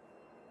you...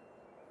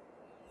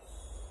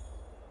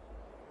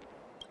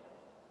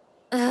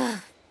 Ugh.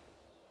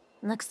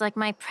 Looks like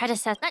my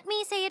predecessor... Let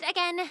me say it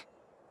again.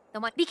 The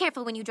one... Be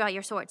careful when you draw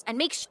your swords, and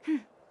make sure...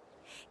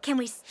 Can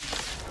we...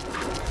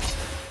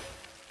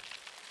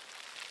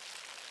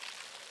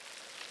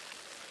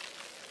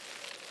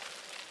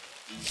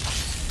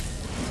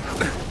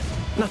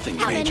 Nothing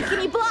How major. then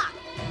can you block?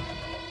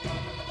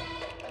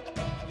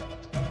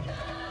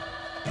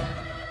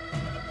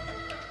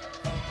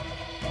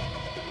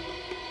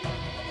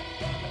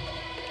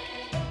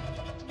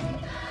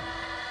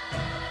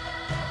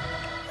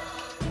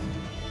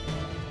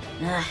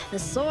 The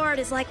sword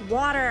is like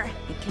water.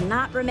 It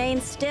cannot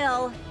remain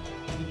still.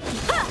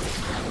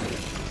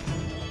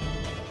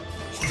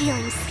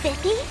 Feeling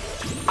spiffy?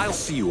 I'll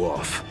see you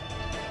off.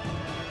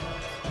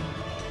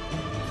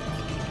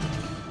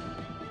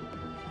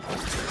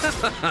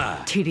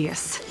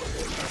 Tedious.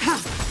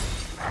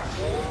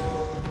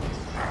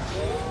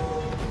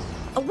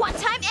 A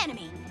one-time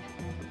enemy.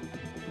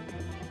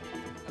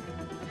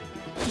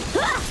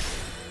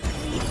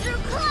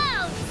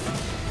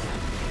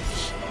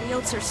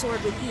 wields her sword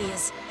with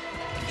ease.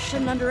 You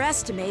shouldn't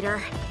underestimate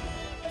her.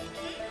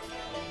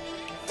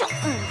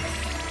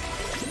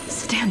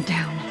 Stand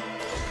down.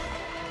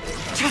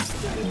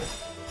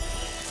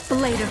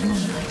 Blade of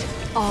Moonlight,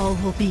 all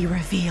will be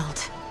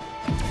revealed.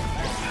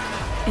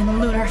 In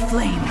lunar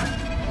flame.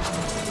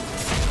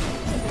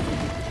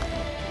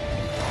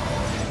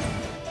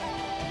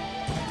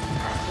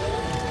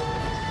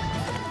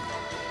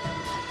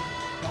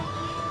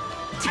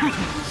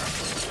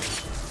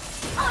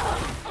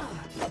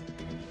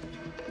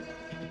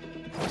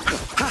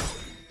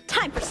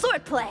 Time for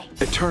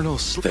swordplay! Eternal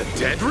The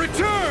dead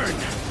return!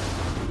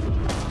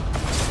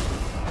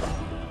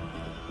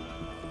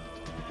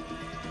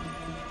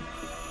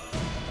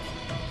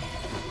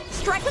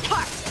 Strike with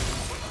heart!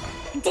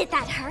 Did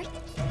that hurt?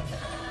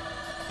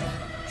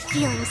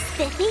 Feeling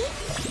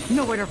spiffy?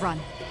 Nowhere to run.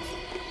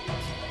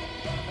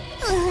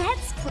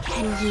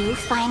 Can you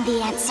find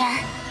the answer?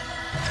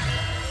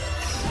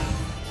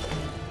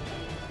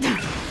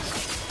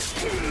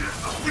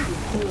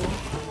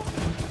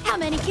 How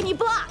many can you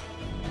block?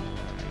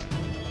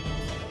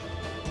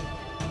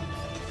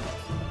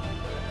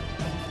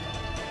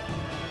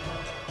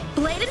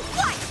 Blade and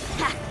flight!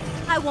 Ha!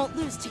 I won't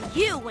lose to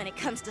you when it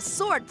comes to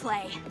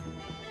swordplay.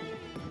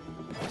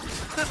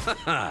 Ouch,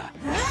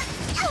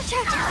 ouch,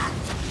 ouch.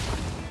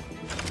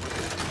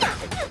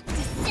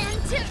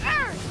 Descend to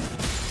earth!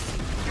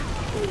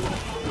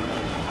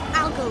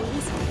 I'll go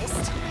easy this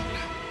time.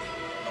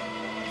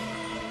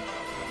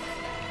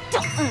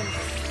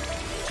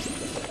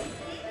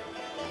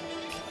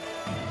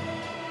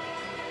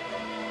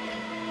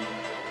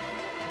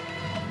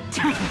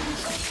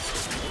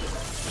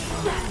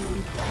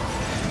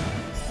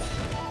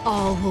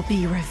 All will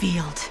be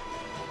revealed.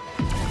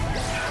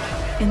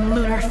 In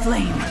lunar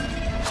flame.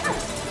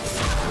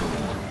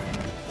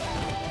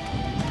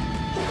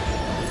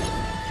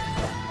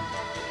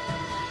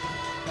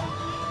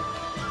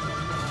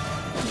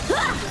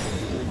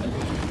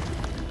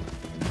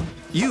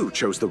 You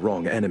chose the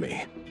wrong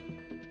enemy.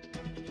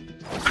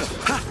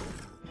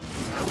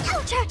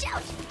 Ouch, ouch,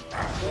 ouch!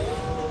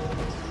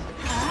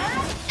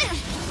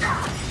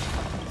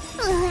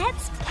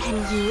 Can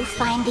you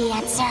find the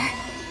answer?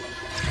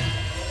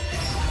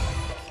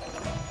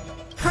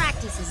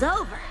 Practice is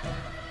over.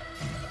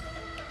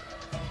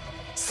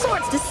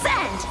 Swords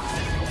descend!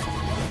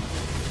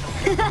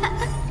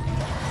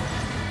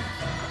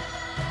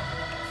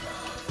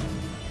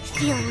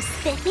 Feeling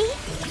spiffy?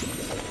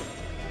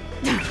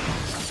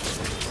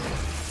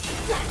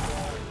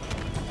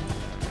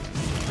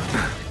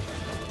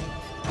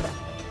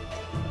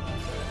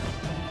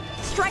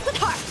 Strike with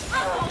heart!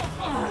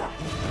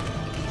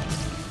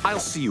 I'll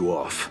see you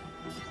off.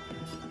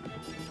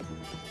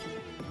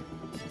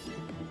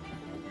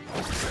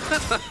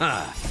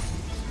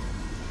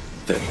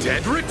 The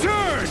dead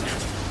return!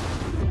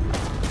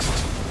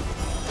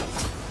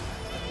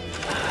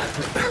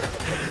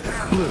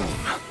 Bloom.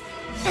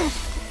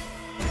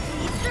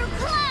 Through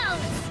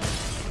clouds!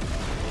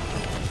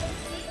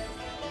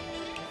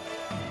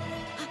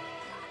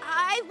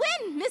 I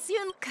win, Miss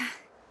Yun.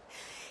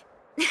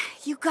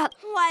 You got...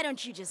 Why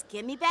don't you just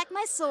give me back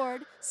my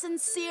sword,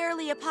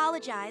 sincerely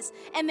apologize,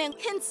 and then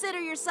consider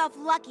yourself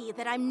lucky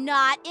that I'm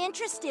not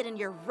interested in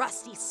your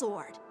rusty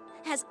sword,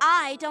 as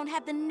I don't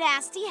have the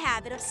nasty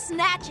habit of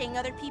snatching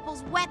other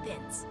people's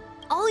weapons.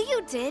 All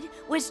you did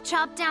was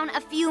chop down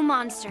a few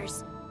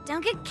monsters.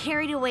 Don't get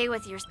carried away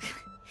with your...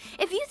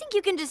 If you think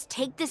you can just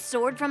take this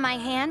sword from my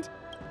hand...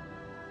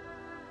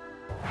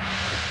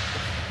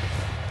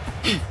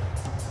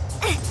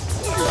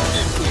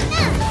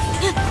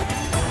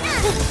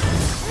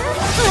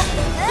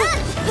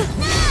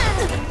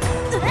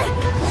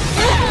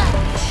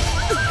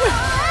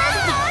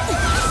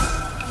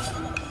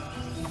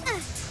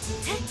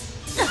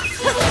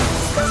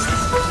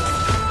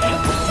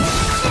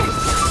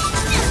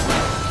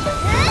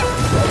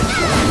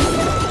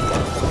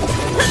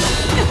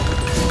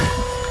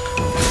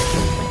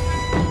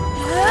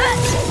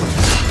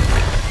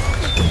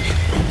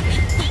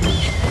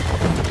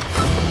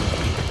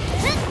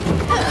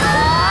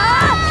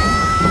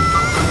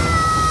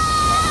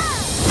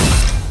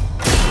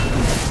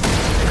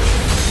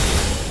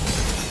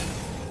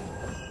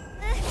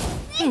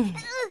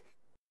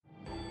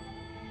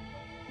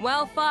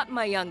 Well fought,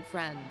 my young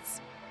friends.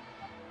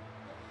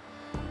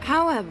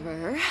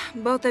 However,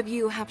 both of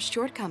you have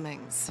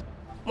shortcomings.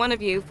 One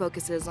of you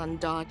focuses on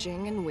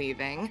dodging and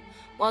weaving,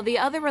 while the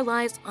other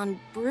relies on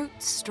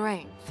brute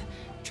strength,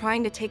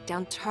 trying to take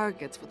down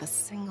targets with a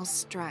single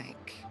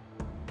strike.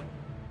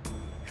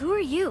 Who are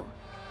you?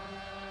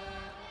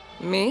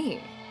 Me?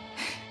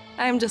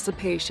 I'm just a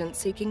patient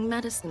seeking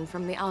medicine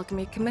from the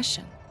Alchemy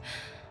Commission.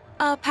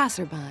 A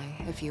passerby,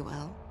 if you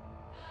will.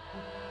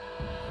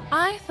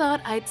 I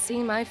thought I'd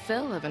see my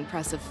fill of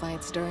impressive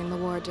fights during the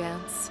war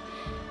dance.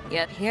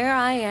 Yet here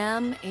I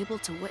am, able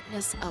to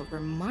witness a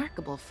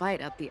remarkable fight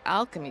at the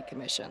Alchemy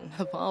Commission,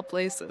 of all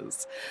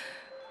places.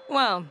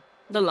 Well,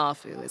 the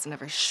Lawfu is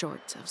never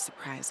short of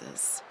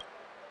surprises.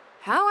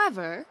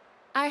 However,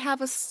 I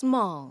have a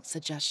small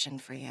suggestion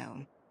for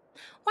you.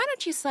 Why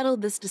don't you settle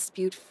this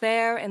dispute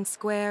fair and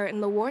square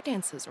in the War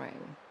Dances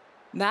ring?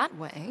 That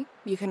way,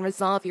 you can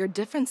resolve your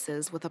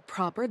differences with a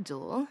proper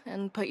duel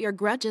and put your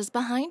grudges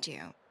behind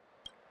you.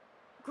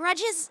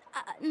 Grudges?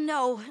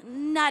 No,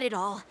 not at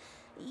all.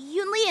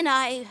 Yunli and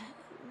I,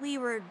 we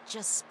were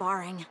just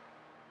sparring.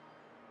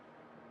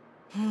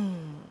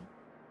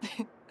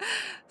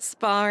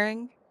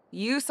 Sparring?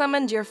 You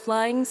summoned your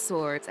flying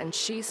swords and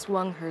she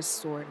swung her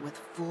sword with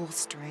full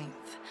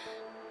strength.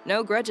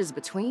 No grudges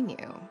between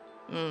you.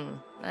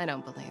 I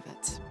don't believe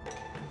it.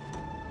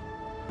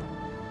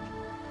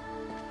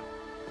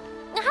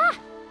 Aha!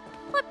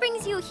 What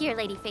brings you here,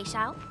 Lady Fei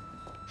Xiao?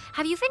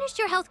 Have you finished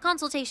your health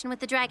consultation with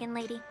the Dragon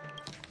Lady?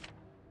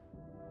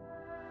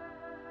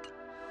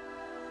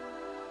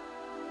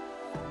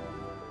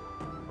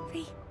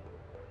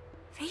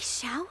 Fei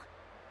Xiao?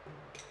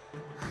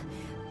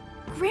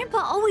 Grandpa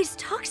always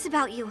talks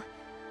about you.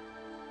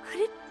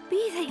 Could it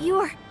be that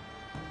you're...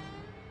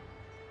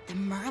 The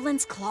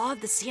Merlin's Claw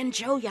of the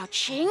Xianzhou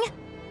Yaoqing?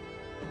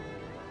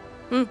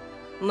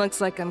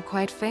 Looks like I'm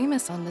quite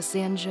famous on the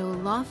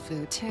Xianzhou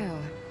Luofu, too.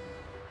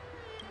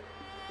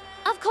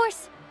 Of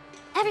course.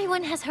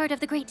 Everyone has heard of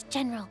the great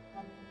general.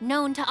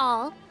 Known to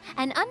all,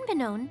 and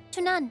unbeknown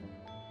to none.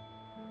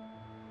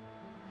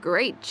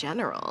 Great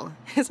General?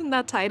 Isn't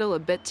that title a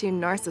bit too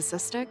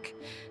narcissistic?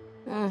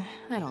 I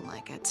don't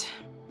like it.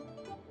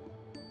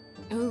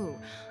 Ooh,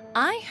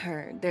 I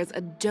heard there's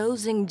a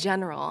dozing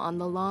general on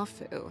the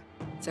Luofu,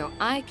 so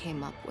I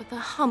came up with a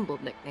humble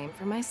nickname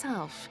for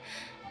myself.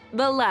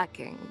 The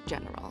Lacking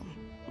General.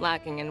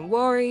 Lacking in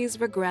worries,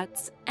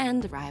 regrets,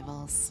 and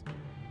rivals.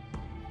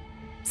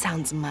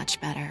 Sounds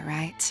much better,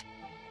 right?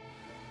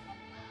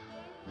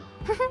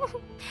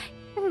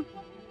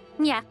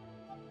 Yeah,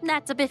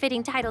 that's a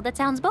befitting title that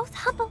sounds both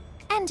humble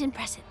and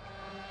impressive.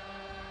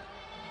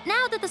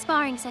 Now that the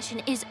sparring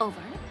session is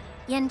over,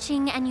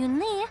 Yanqing and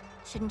Yunli,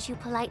 shouldn't you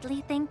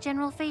politely thank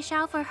General Fei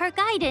Xiao for her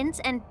guidance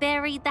and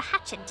bury the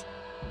hatchet?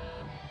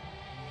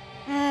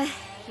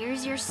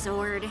 Here's your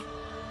sword.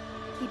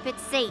 Keep it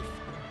safe.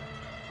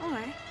 Or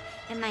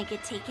it might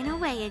get taken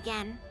away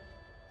again.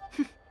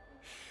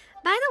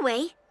 By the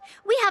way,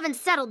 we haven't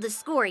settled the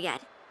score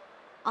yet.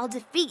 I'll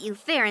defeat you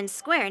fair and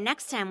square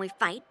next time we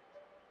fight.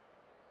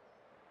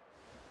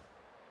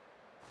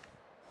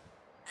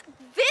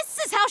 This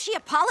is how she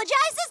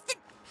apologizes?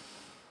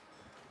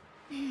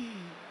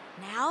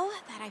 Now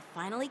that I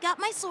finally got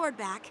my sword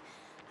back,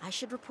 I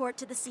should report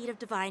to the seat of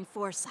divine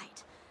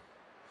foresight.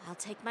 I'll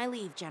take my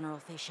leave, General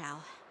Fei Xiao.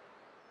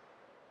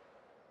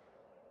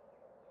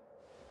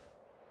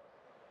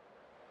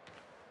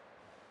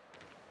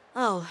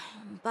 Oh,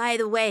 by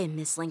the way,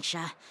 Miss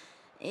Linksha,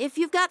 if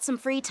you've got some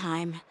free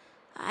time,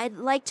 I'd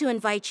like to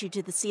invite you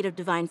to the seat of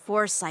divine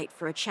foresight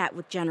for a chat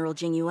with General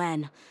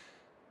Jingyuan.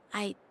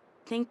 I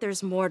think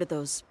there's more to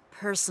those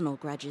personal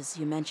grudges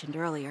you mentioned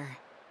earlier.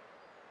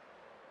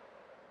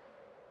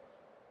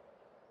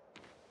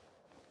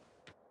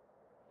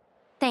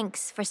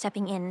 Thanks for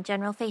stepping in,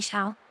 General Fei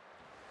Xiao.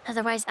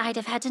 Otherwise, I'd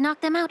have had to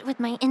knock them out with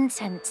my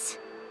incense.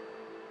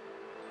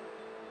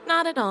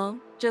 Not at all.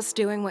 Just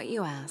doing what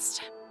you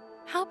asked.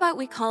 How about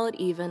we call it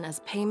even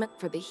as payment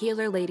for the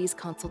healer lady's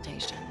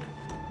consultation?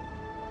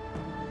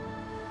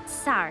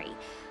 Sorry,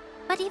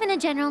 but even a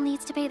general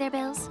needs to pay their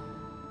bills.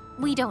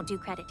 We don't do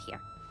credit here.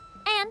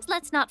 And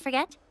let's not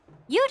forget,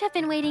 you'd have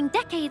been waiting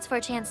decades for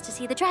a chance to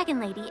see the Dragon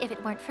Lady if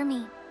it weren't for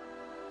me.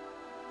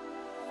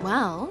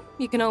 Well,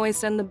 you can always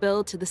send the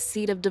bill to the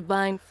seat of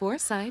divine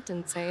foresight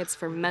and say it's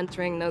for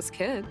mentoring those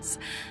kids.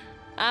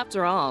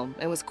 After all,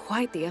 it was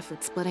quite the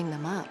effort splitting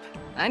them up.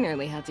 I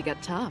nearly had to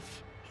get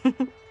tough.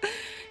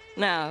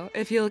 Now,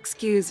 if you'll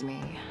excuse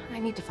me, I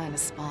need to find a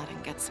spot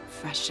and get some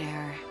fresh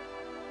air.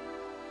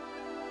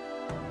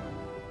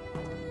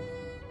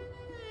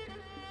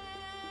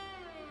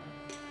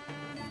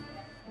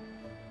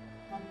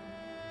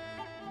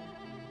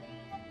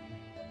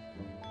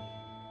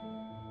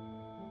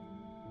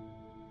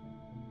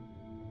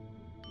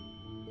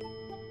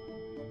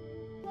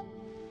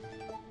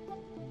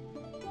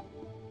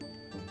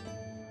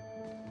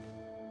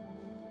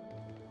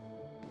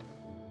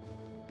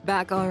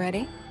 Back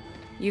already?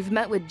 You've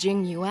met with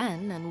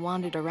Jingyuan and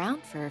wandered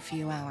around for a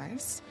few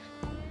hours.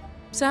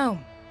 So,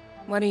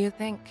 what do you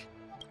think?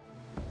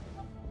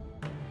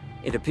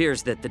 It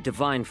appears that the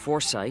Divine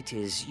Foresight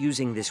is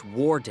using this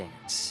war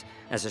dance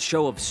as a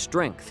show of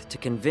strength to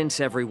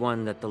convince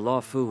everyone that the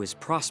Luofu is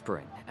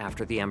prospering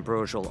after the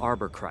Ambrosial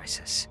Arbor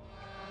crisis.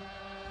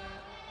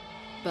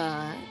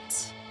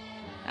 But...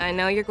 I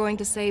know you're going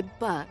to say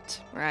but,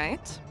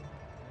 right?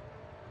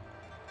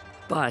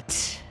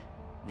 But...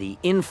 the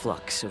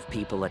influx of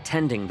people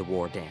attending the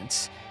war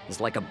dance is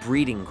like a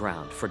breeding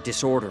ground for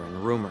disorder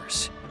and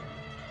rumors.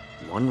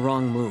 One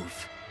wrong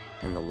move,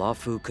 and the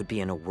Luofu could be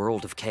in a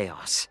world of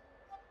chaos.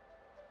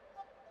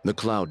 The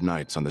Cloud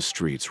Knights on the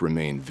streets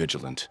remain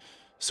vigilant,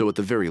 so at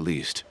the very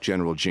least,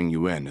 General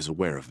Jingyuan is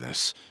aware of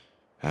this.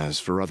 As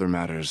for other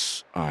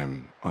matters,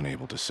 I'm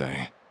unable to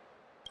say.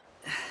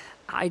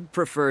 I'd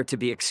prefer to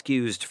be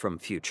excused from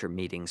future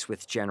meetings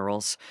with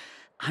generals.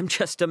 I'm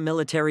just a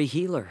military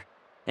healer.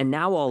 And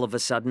now all of a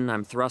sudden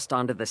I'm thrust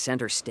onto the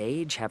center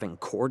stage having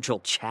cordial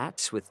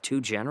chats with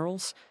two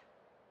generals?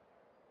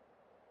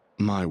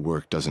 My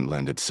work doesn't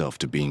lend itself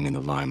to being in the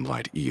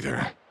limelight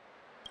either.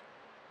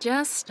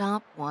 Just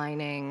stop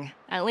whining.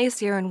 At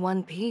least you're in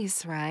one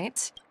piece,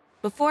 right?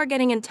 Before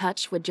getting in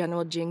touch with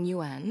General Jing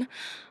Yuan,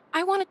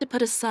 I wanted to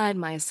put aside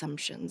my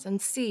assumptions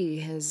and see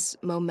his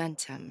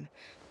momentum.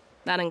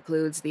 That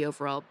includes the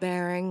overall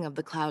bearing of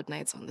the Cloud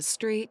Knights on the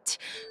street,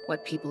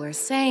 what people are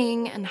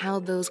saying, and how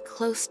those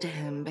close to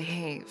him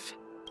behave.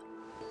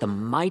 The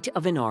might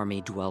of an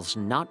army dwells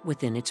not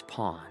within its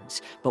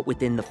pawns, but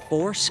within the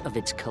force of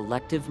its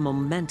collective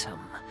momentum.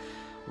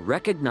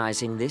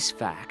 Recognizing this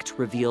fact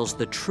reveals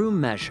the true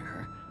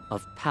measure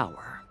of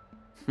power.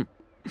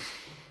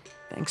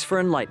 Thanks for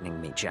enlightening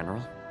me,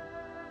 General.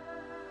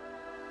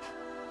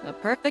 A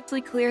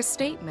perfectly clear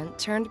statement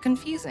turned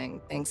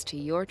confusing thanks to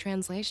your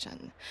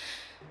translation.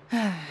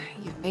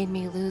 You've made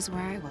me lose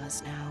where I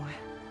was now.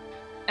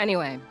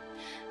 Anyway,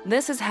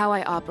 this is how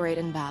I operate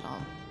in battle,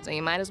 so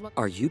you might as well—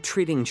 Are you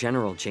treating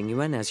General Jing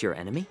Yuan as your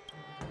enemy?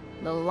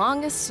 The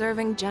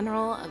longest-serving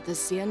general of the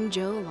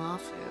Xianzhou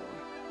Luofu.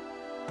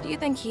 Do you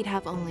think he'd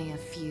have only a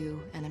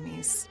few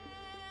enemies?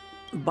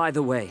 By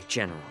the way,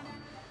 General,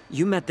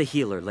 you met the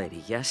healer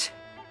lady, yes?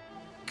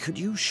 Could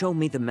you show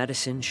me the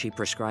medicine she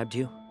prescribed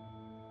you?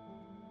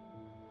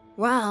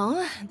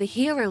 Well, the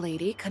healer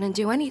lady couldn't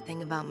do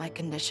anything about my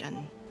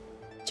condition.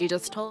 She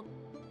just told—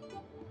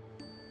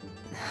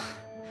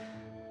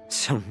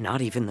 So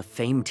not even the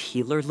famed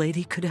healer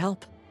lady could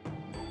help?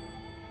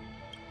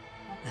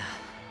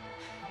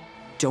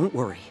 Don't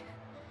worry.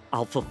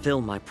 I'll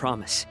fulfill my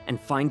promise and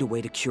find a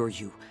way to cure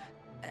you.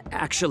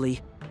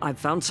 Actually, I've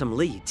found some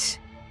leads.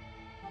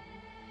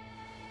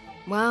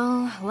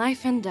 Well,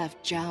 life and death,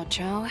 Jiao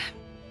Chou.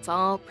 It's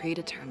all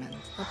predetermined.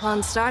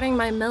 Upon starting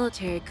my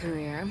military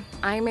career,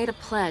 I made a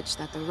pledge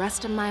that the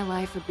rest of my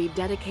life would be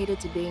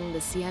dedicated to being the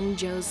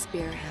Xianzhou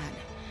spearhead,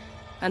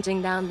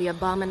 hunting down the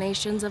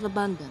abominations of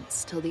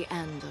abundance till the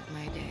end of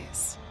my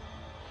days.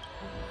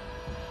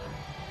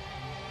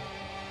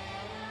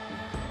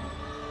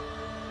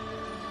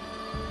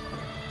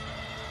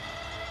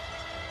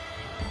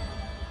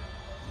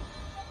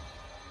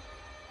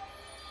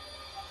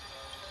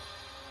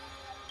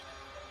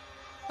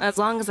 As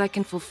long as I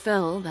can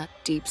fulfill that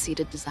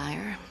deep-seated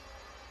desire,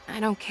 I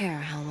don't care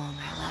how long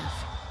I live.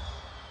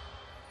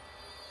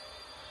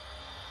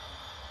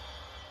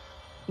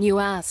 You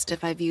asked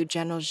if I view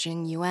General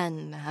Jing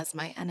Yuan as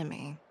my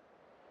enemy.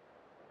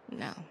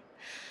 No.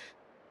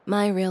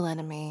 My real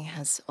enemy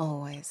has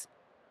always—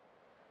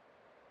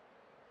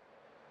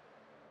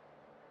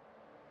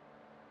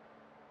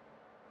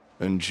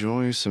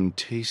 Enjoy some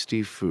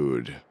tasty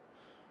food.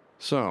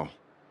 So,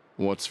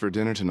 what's for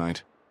dinner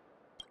tonight?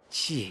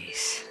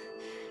 Jeez.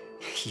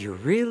 You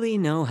really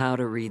know how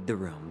to read the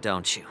room,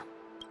 don't you?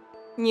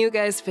 You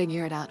guys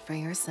figure it out for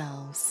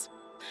yourselves.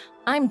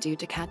 I'm due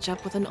to catch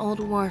up with an old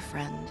war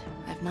friend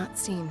I've not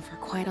seen for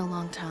quite a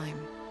long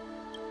time.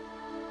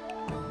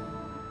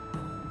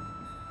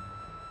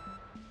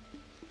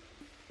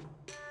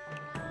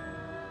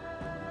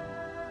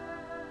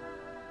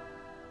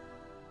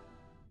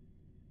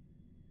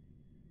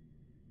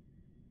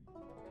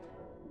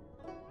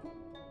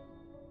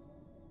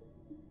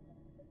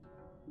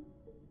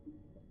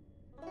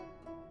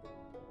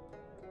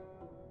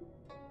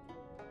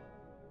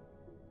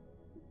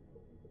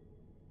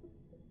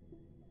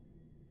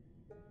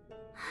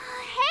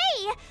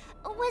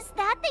 Was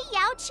that the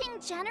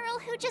Yaoqing general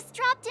who just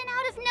dropped in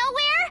out of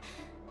nowhere?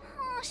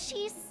 Oh,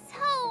 she's so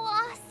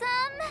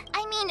awesome.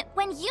 I mean,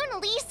 when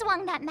Yun Li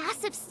swung that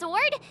massive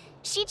sword,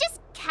 she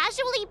just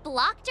casually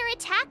blocked her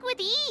attack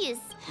with ease.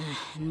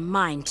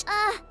 Mind.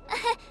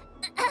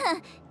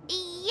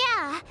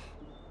 Yeah.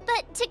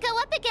 But to go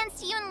up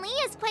against Yun Li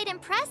is quite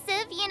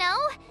impressive, you know?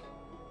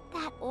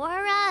 That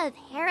aura of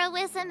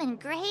heroism and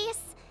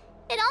grace.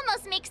 It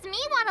almost makes me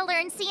want to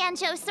learn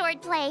Xianzhou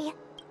swordplay.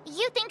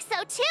 You think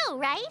so too,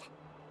 right?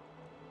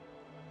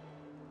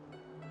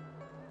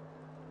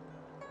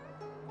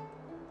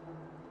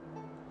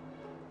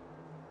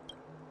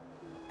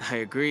 I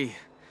agree.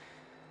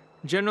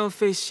 General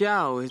Fei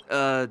Xiao is—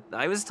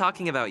 I was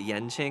talking about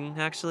Yanqing,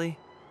 actually.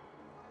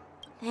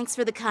 Thanks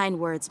for the kind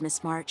words,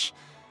 Miss March.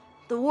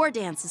 The war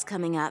dance is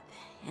coming up,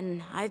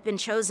 and I've been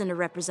chosen to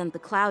represent the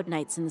Cloud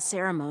Knights in the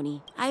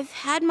ceremony. I've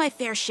had my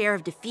fair share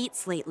of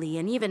defeats lately,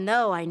 and even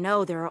though I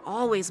know there are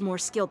always more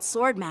skilled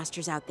sword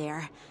masters out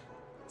there,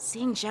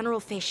 seeing General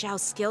Fei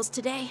Xiao's skills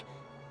today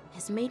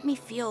has made me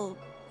feel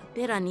a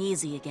bit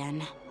uneasy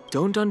again.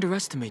 Don't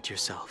underestimate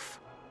yourself.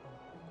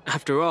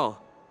 After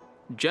all,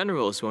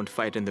 generals won't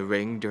fight in the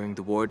ring during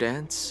the war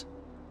dance.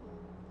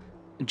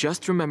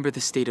 Just remember the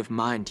state of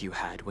mind you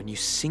had when you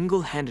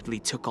single-handedly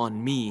took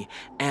on me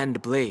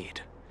and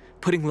Blade,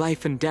 putting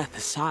life and death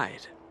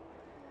aside.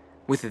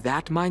 With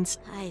that mindset—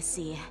 I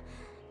see.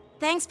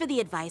 Thanks for the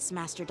advice,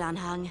 Master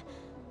Danheng.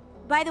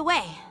 By the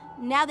way,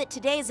 now that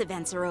today's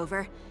events are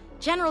over,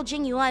 General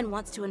Jing Yuan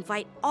wants to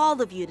invite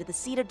all of you to the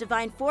Seat of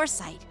Divine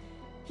Foresight.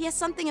 He has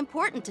something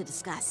important to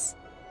discuss.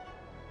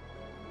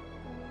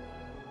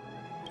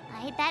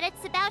 I bet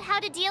it's about how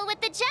to deal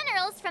with the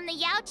generals from the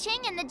Yao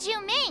Qing and the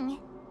Zhu Ming.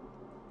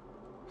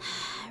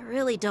 I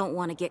really don't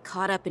want to get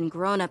caught up in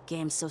grown-up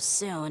games so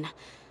soon.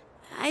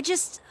 I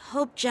just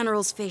hope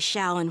Generals Fei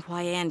Xiao and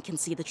Huaiyan can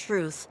see the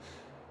truth.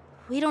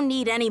 We don't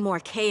need any more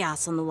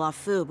chaos on the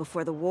Luofu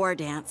before the war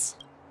dance.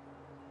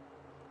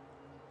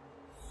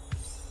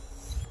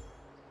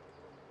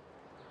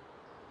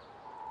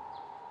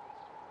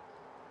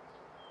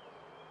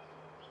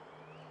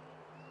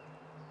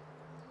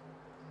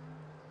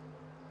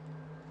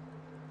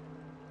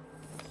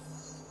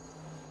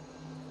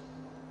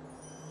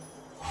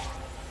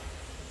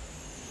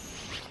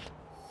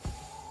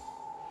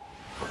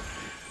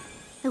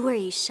 Were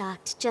you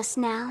shocked just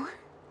now?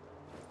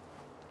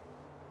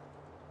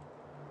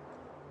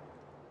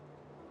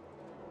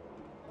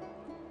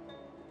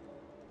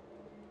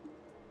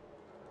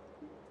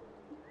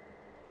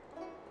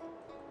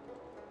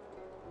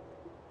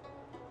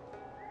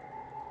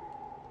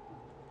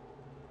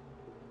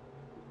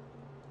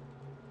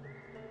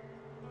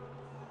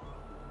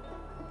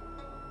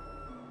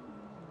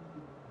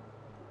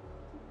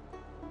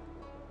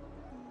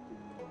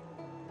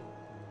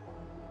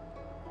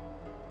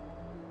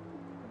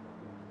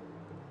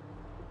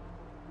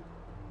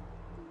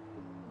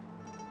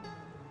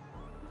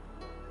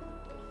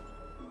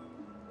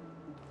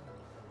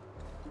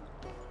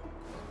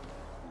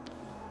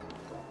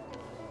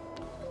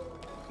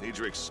 Need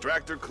your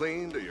extractor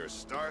cleaned or your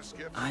star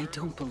skip? I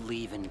don't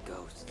believe in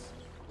ghosts.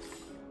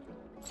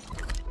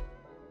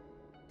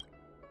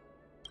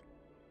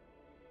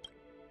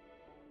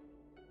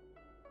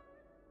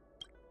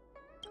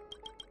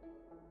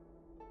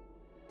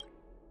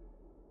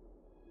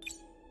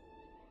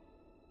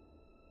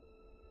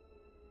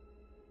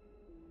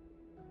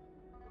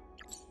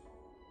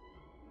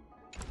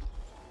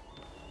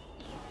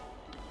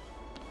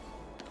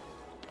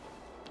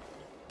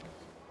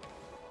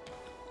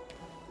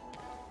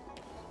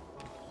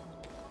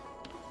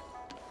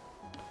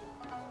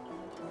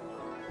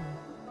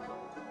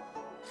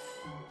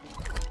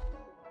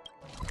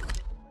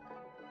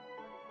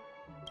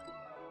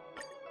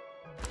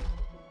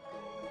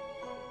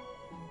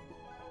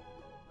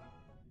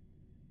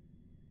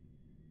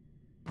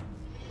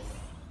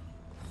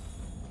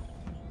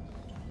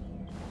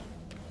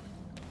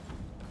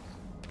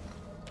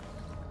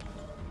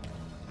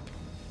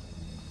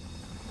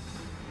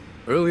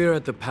 Earlier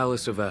at the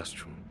Palace of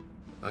Astral,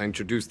 I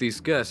introduced these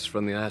guests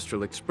from the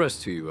Astral Express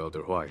to you,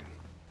 Elder Huaiyan.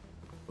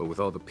 But with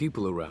all the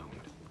people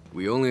around,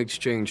 we only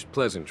exchanged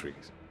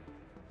pleasantries.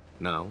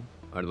 Now,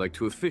 I'd like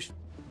to officially...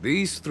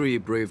 These three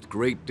braved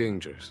great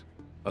dangers,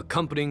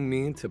 accompanying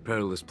me to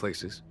perilous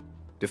places,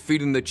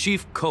 defeating the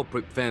chief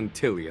culprit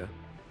Vantilia,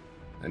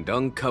 and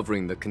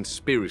uncovering the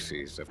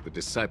conspiracies of the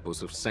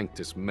disciples of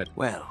Sanctus Met.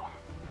 Well,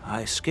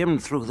 I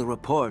skimmed through the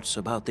reports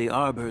about the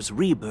Arbor's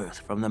rebirth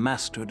from the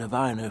Master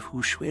Diviner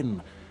Fu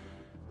Xuan.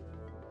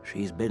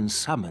 She's been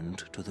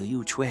summoned to the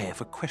Yu Chui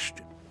for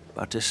question.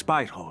 But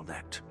despite all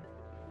that,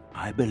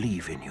 I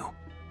believe in you.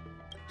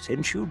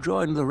 Since you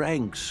joined the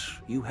ranks,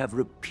 you have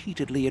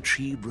repeatedly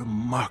achieved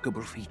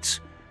remarkable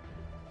feats.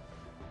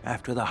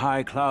 After the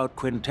High Cloud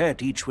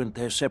Quintet each went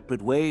their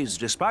separate ways,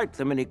 despite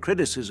the many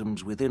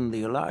criticisms within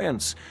the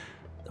Alliance,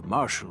 the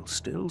Marshal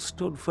still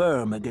stood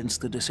firm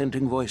against the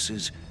dissenting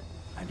voices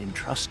and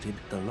entrusted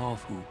the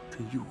Luofu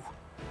to you.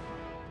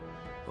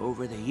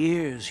 Over the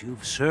years,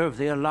 you've served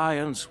the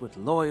Alliance with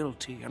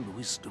loyalty and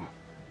wisdom.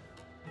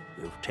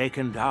 You've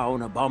taken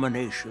down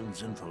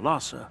abominations in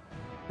Thalassa,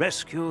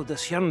 rescued the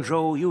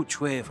Xianzhou Yu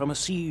Chui from a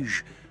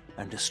siege,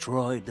 and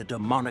destroyed the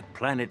demonic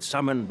planet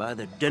summoned by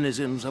the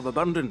denizens of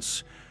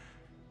abundance.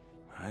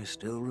 I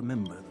still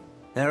remember them.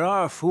 There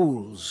are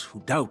fools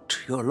who doubt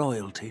your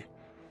loyalty.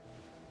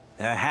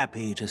 They're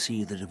happy to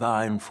see the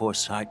divine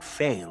foresight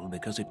fail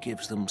because it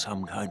gives them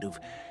some kind of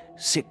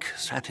sick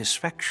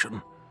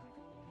satisfaction.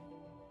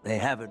 They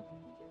haven't.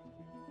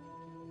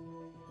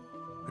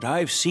 But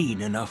I've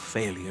seen enough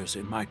failures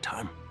in my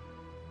time,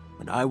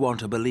 and I want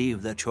to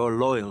believe that your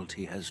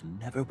loyalty has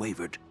never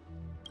wavered.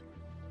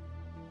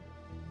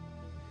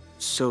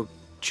 So,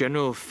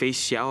 General Fei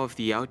Xiao of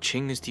the Yao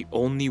Qing is the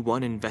only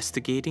one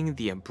investigating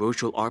the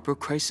Ambrosial Arbor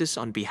crisis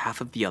on behalf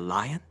of the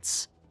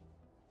Alliance?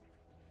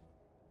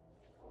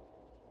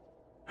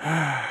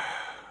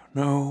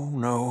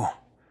 No.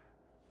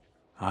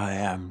 I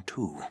am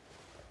too.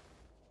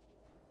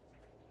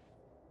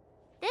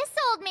 This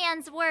old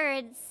man's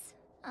words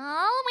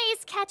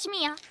always catch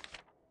me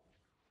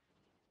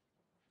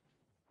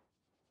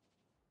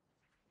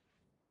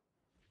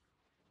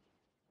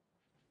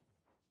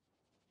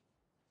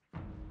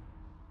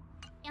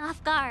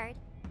off guard.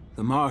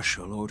 The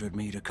Marshal ordered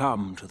me to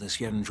come to the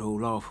Xianzhou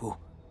Luofu,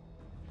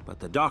 but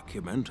the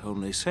document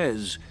only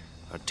says,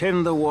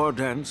 attend the war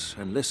dance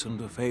and listen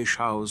to Fei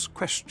Xiao's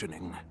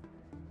questioning.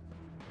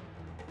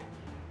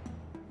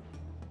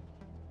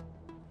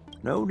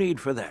 No need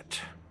for that.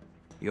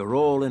 You're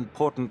all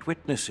important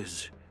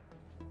witnesses.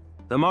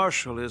 The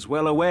Marshal is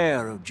well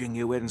aware of Jing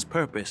Yuan's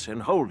purpose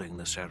in holding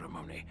the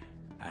ceremony,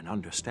 and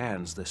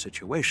understands the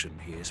situation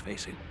he is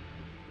facing.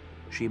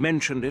 She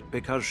mentioned it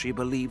because she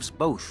believes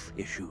both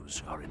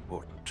issues are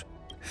important.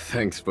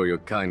 Thanks for your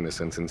kindness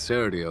and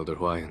sincerity, Elder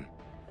Huayan.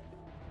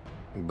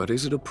 But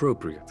is it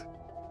appropriate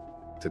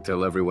to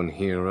tell everyone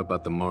here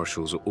about the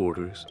Marshal's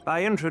orders?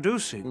 By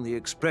introducing the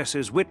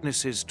Express's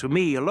witnesses to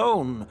me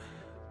alone,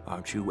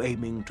 aren't you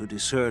aiming to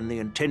discern the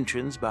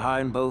intentions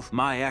behind both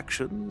my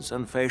actions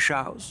and Fei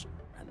Xiao's?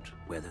 And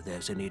whether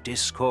there's any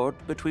discord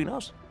between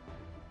us?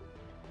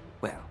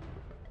 Well,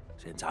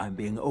 since I'm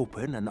being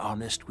open and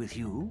honest with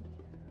you,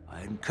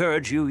 I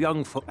encourage you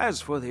young folk.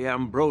 As for the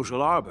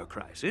Ambrosial Arbor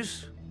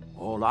crisis,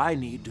 all I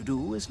need to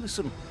do is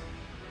listen.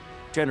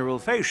 General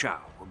Fei Xiao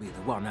will be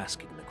the one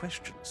asking the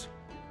questions.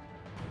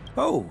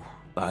 Oh,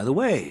 by the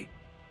way,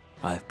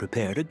 I've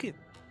prepared a gift.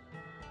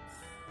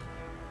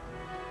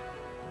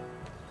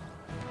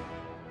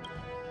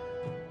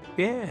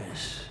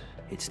 Yes,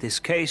 it's this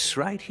case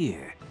right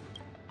here.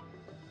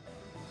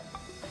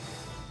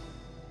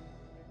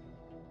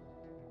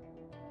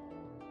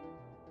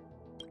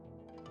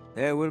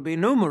 There will be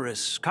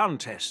numerous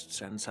contests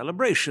and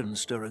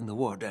celebrations during the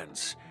war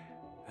dance,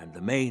 and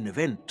the main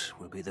event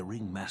will be the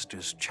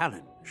Ringmaster's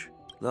Challenge.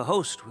 The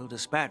host will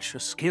dispatch a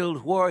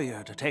skilled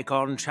warrior to take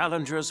on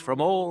challengers from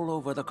all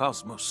over the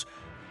cosmos,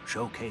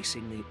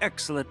 showcasing the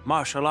excellent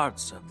martial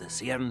arts of the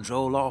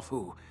Xianzhou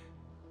Luofu.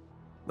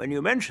 When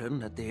you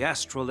mentioned that the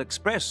Astral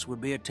Express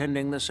would be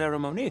attending the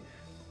ceremony,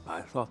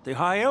 I thought the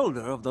High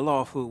Elder of the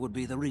Luofu would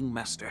be the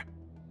Ringmaster.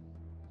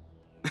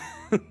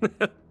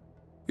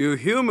 You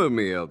humor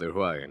me, Elder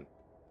Huayan.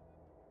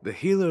 The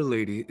healer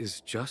lady is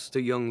just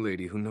a young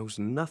lady who knows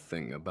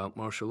nothing about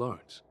martial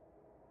arts.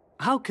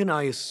 How can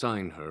I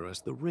assign her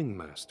as the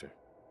Ringmaster?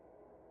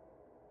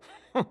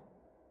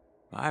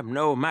 I'm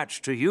no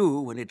match to you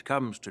when it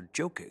comes to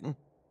joking.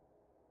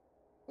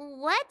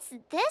 What's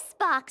this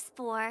box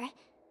for?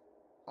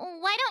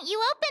 Why don't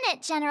you open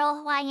it,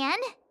 General Huayan?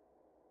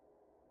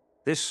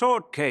 This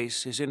sword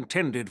case is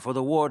intended for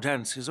the War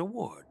Dance's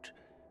award.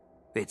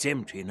 It's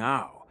empty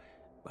now,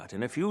 but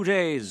in a few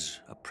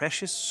days, a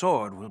precious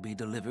sword will be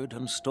delivered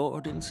and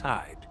stored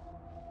inside.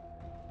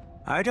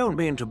 I don't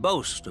mean to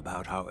boast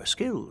about our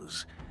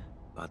skills,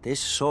 but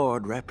this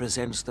sword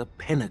represents the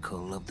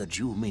pinnacle of the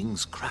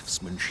Zhuming's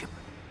craftsmanship.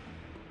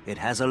 It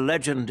has a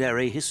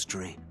legendary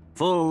history,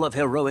 full of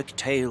heroic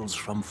tales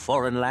from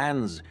foreign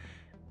lands,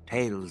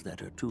 tales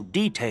that are too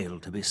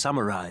detailed to be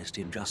summarized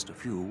in just a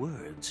few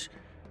words.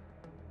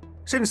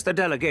 Since the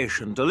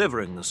delegation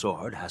delivering the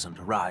sword hasn't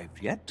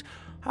arrived yet,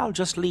 I'll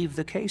just leave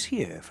the case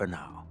here for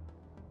now.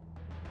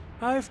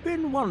 I've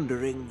been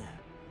wondering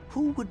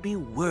who would be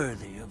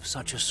worthy of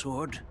such a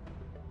sword.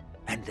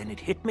 And then it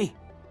hit me.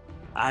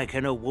 I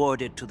can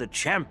award it to the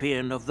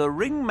champion of the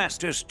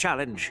Ringmaster's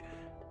Challenge.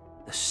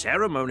 The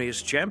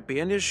ceremony's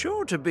champion is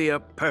sure to be a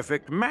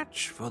perfect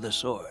match for the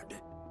sword.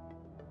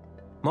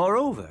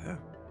 Moreover,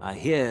 I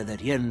hear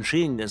that Yan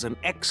Xing is an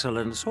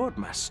excellent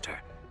swordmaster,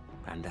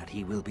 and that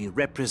he will be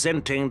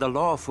representing the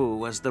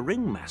Luofu as the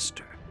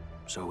Ringmaster.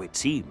 So it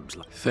seems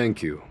like...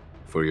 Thank you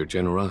for your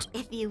generosity.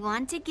 If you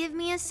want to give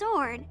me a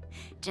sword,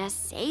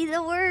 just say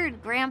the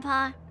word,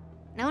 Grandpa.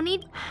 No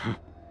need...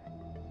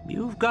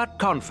 You've got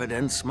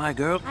confidence, my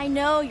girl. I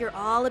know you're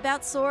all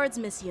about swords,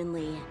 Miss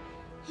Yunli.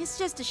 It's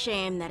just a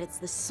shame that it's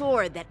the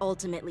sword that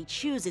ultimately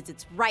chooses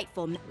its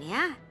rightful...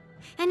 Yeah,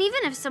 and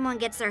even if someone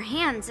gets their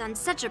hands on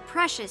such a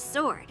precious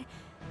sword,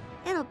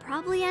 it'll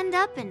probably end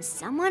up in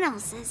someone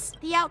else's.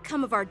 The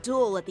outcome of our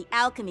duel at the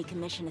Alchemy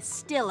Commission is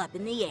still up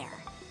in the air.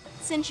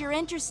 Since you're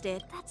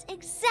interested... That's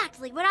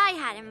exactly what I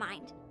had in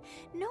mind.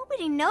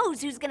 Nobody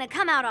knows who's gonna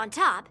come out on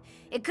top.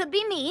 It could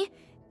be me,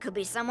 could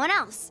be someone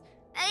else.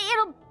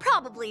 It'll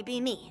probably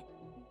be me.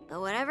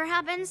 But whatever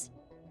happens,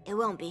 it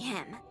won't be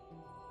him.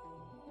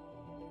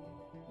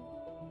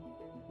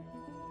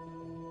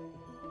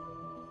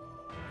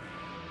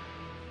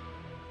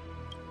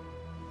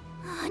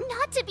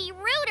 Not to be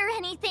rude or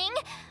anything.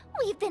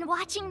 We've been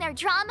watching their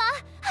drama.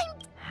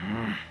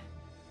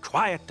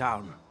 Quiet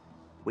down.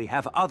 We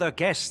have other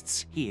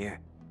guests here.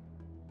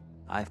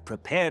 I've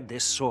prepared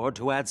this sword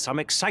to add some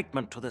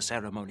excitement to the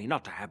ceremony,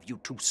 not to have you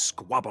two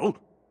squabble.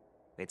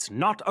 It's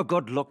not a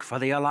good look for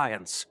the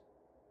Alliance.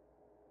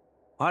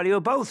 While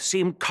you both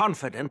seem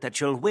confident that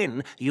you'll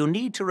win, you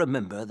need to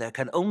remember there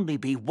can only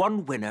be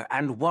one winner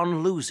and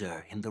one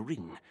loser in the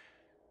ring,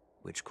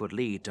 which could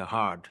lead to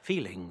hard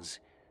feelings.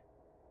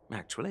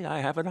 Actually, I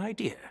have an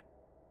idea.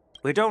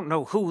 We don't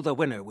know who the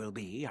winner will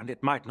be, and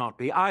it might not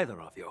be either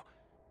of you.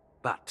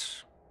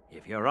 But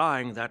if you're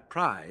eyeing that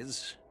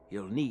prize,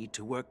 you'll need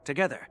to work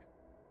together.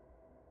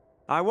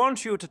 I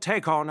want you to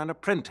take on an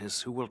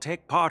apprentice who will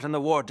take part in the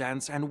war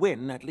dance and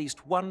win at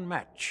least one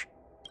match.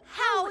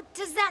 How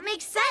does that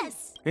make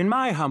sense? In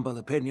my humble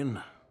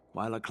opinion,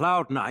 while a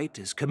Cloud Knight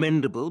is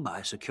commendable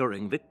by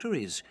securing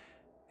victories,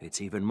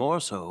 it's even more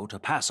so to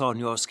pass on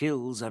your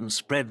skills and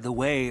spread the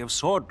way of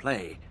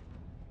swordplay.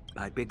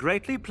 I'd be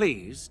greatly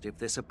pleased if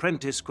this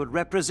apprentice could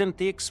represent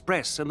the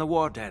Express in the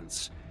war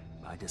dance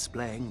by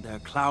displaying their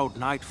Cloud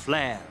Knight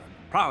flair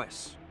and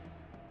prowess.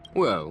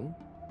 Well,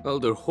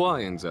 Elder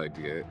Huayan's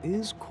idea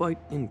is quite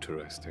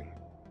interesting.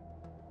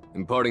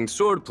 Imparting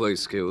swordplay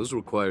skills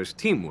requires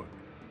teamwork,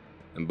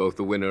 and both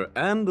the winner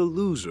and the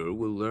loser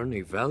will learn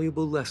a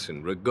valuable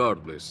lesson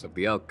regardless of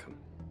the outcome.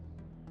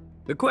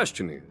 The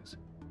question is,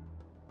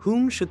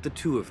 whom should the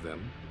two of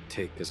them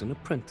take as an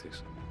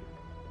apprentice?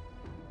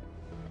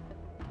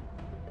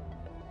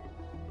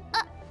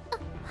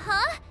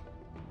 Huh?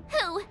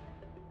 Who?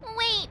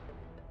 Wait.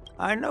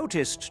 I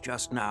noticed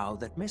just now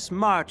that Miss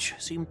March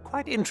seemed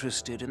quite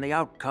interested in the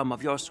outcome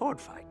of your sword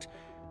fight.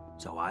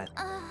 So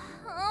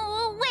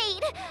Oh,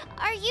 wait.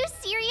 Are you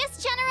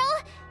serious,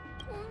 General?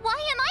 Why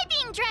am I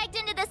being dragged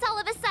into this all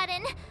of a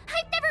sudden?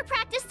 I've never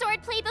practiced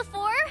swordplay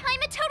before.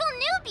 I'm a total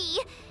newbie.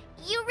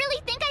 You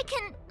really think I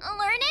can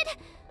learn it?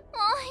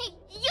 Well,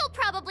 you'll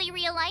probably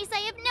realize I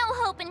have no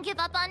hope and give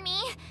up on me.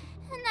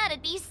 And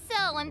that'd be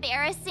so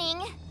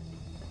embarrassing.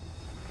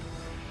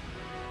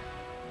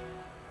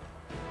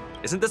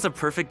 Isn't this a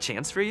perfect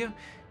chance for you?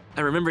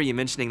 I remember you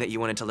mentioning that you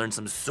wanted to learn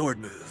some sword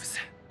moves.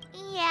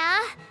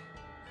 Yeah,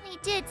 I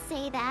did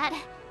say that.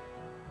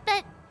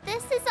 But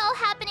this is all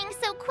happening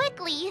so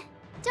quickly,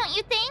 don't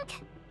you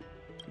think?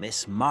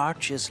 Miss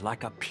March is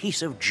like a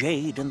piece of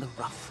jade in the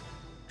rough,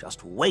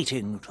 just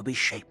waiting to be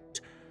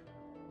shaped.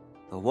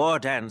 The war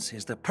dance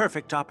is the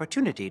perfect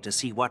opportunity to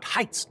see what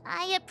heights...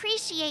 I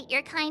appreciate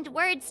your kind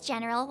words,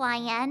 General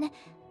YN.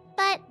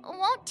 But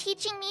won't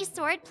teaching me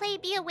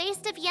swordplay be a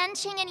waste of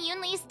Yanqing and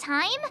Yunli's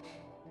time?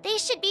 They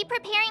should be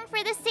preparing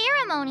for the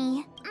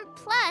ceremony.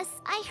 Plus,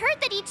 I heard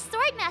that each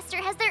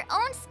swordmaster has their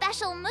own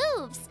special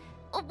moves.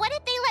 What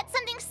if they let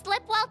something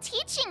slip while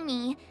teaching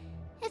me?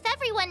 If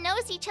everyone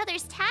knows each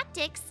other's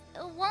tactics,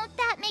 won't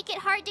that make it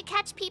hard to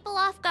catch people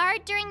off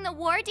guard during the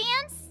war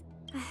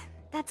dance?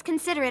 That's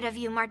considerate of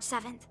you, March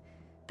 7th.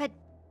 But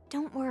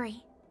don't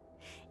worry.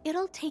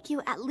 It'll take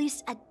you at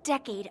least a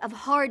decade of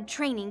hard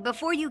training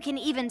before you can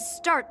even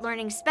start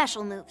learning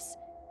special moves.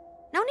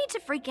 No need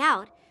to freak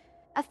out.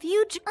 A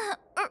few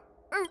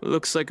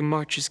Looks like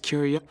March is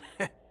curious.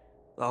 The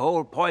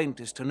whole point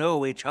is to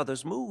know each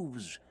other's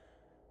moves.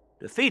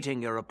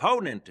 Defeating your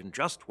opponent in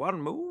just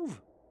one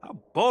move? How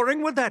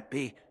boring would that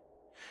be?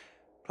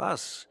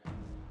 Plus,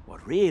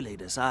 what really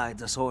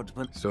decides a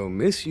swordsman... So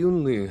Miss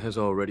Yunli has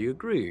already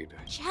agreed.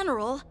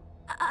 General,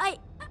 I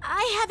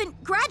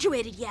haven't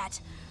graduated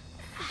yet.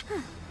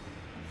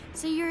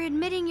 So you're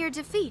admitting your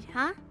defeat,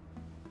 huh?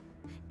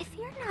 If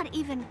you're not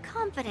even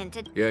confident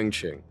at...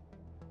 Yanqing,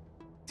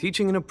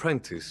 teaching an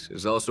apprentice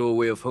is also a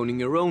way of honing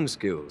your own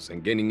skills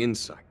and gaining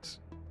insights.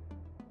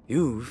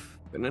 You've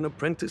been an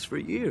apprentice for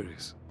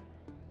years.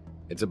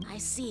 I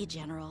see,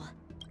 General.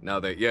 Now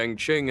that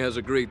Yanqing has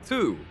agreed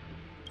too.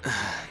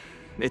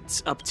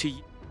 It's up to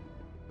you.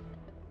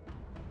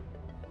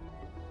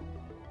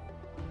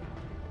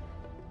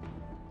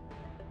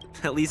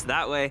 At least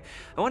that way,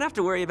 I won't have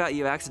to worry about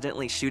you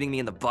accidentally shooting me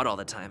in the butt all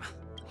the time.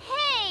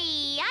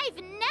 Hey, I've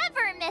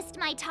never missed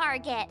my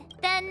target.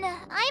 Then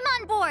I'm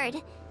on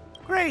board.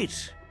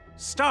 Great!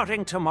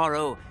 Starting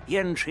tomorrow,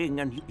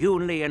 Yanqing and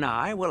Yunli and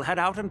I will head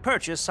out and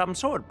purchase some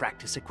sword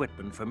practice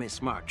equipment for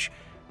Miss March.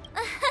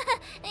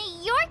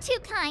 You're too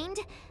kind.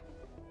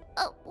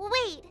 Oh,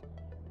 wait.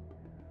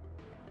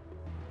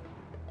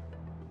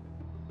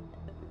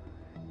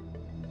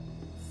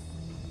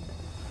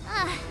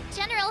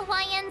 General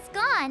Huayan's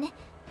gone.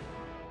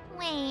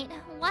 Wait,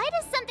 why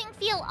does something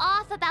feel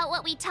off about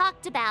what we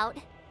talked about?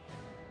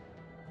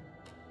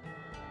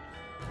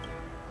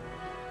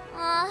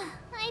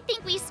 I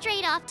think we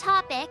strayed off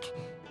topic.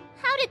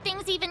 How did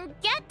things even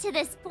get to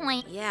this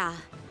point? Yeah,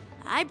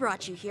 I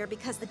brought you here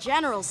because the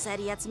General said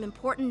he had some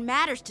important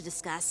matters to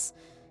discuss.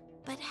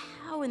 But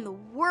how in the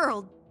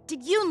world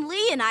did Yun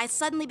Li and I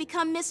suddenly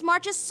become Miss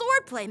March's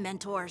swordplay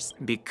mentors?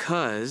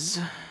 Because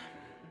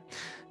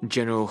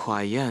General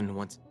Huayan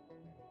wants...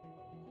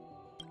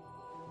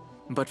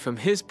 But from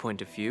his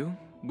point of view,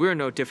 we're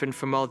no different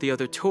from all the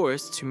other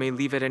tourists who may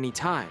leave at any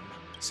time.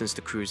 Since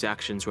the crew's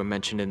actions were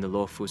mentioned in the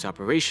Luofu's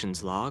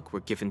operations log were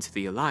given to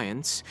the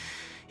Alliance,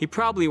 he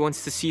probably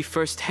wants to see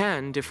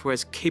firsthand if we're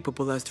as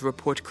capable as the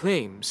report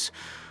claims,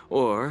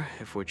 or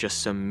if we're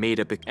just some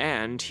made-up...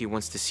 And he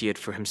wants to see it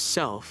for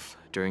himself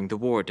during the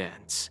war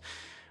dance,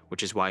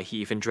 which is why he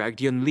even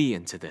dragged Yun Li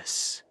into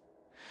this.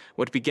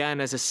 What began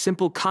as a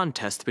simple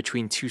contest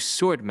between two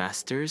sword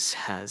masters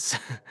has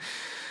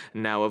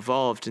now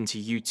evolved into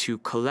you two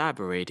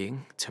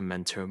collaborating to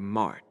mentor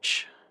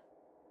March.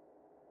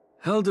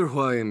 Elder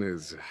Huayan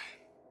is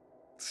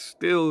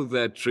still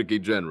that tricky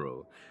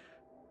general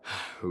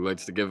who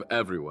likes to give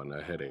everyone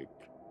a headache.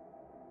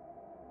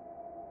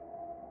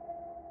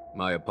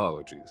 My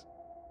apologies.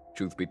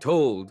 Truth be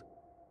told,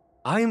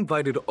 I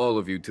invited all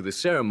of you to the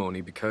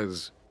ceremony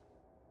because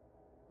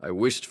I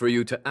wished for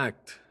you to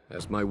act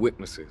as my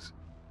witnesses.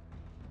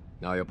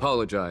 I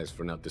apologize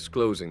for not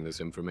disclosing this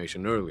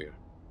information earlier.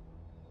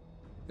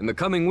 In the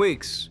coming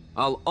weeks,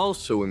 I'll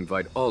also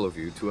invite all of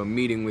you to a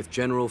meeting with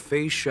General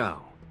Fei Xiao,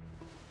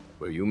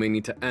 where you may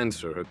need to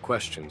answer her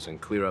questions and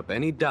clear up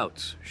any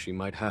doubts she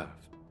might have.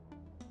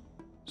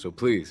 So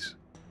please,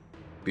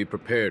 be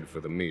prepared for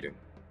the meeting.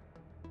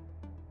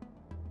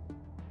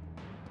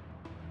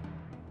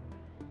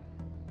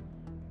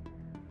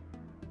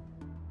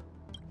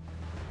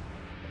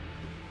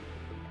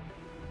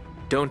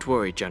 Don't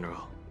worry,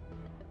 General.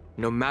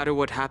 No matter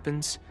what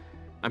happens,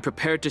 I'm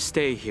prepared to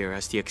stay here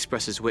as the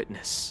Express's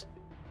witness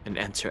and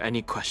answer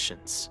any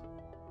questions.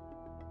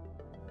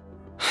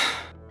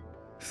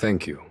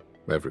 Thank you,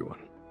 everyone.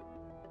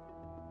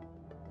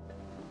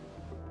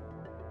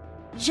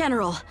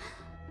 General,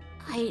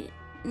 I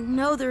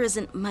know there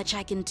isn't much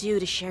I can do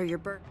to share your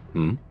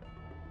burden.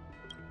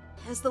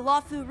 As the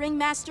Lawfu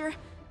Ringmaster,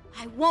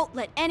 I won't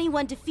let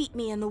anyone defeat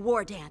me in the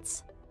war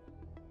dance.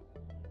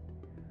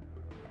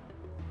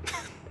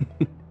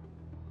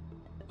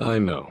 I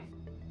know.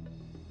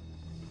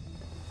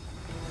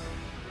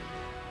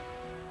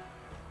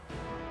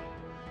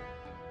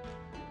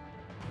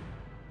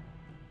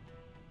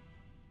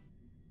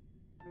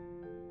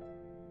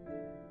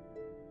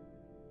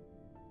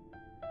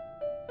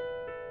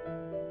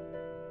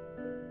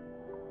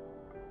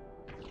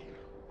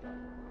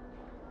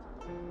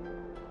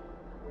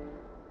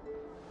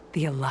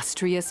 The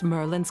illustrious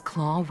Merlin's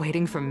Claw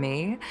waiting for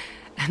me?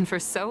 And for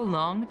so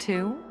long,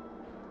 too?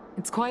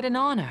 It's quite an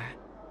honor.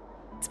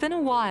 It's been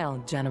a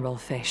while, General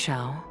Fei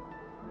Xiao.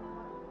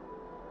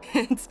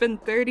 It's been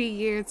 30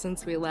 years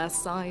since we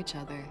last saw each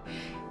other.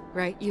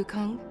 Right,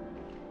 Yukong?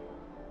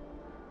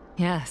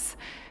 Yes.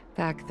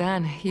 Back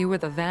then, you were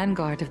the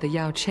vanguard of the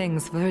Yao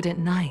Qing's Verdant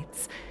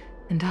Knights,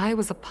 and I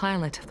was a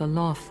pilot of the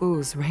Law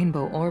Fu's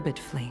Rainbow Orbit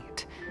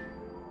Fleet.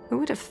 Who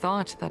would have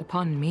thought that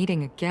upon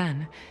meeting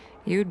again,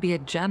 you'd be a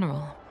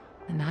general,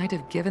 and I'd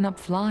have given up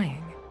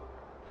flying?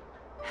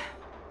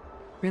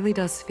 Really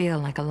does feel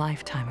like a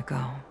lifetime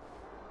ago.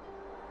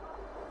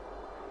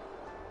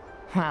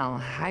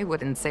 Well, I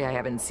wouldn't say I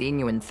haven't seen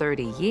you in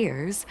 30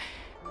 years.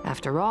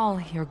 After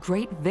all, your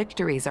great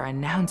victories are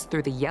announced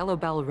through the Yellow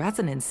Bell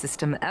resonance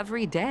system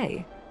every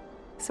day.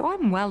 So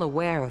I'm well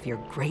aware of your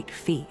great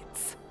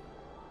feats.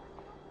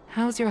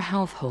 How's your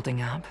health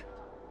holding up?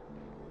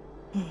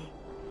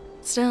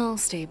 Still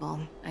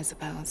stable, I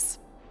suppose.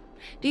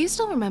 Do you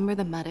still remember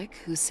the medic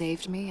who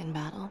saved me in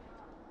battle?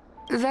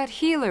 That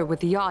healer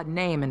with the odd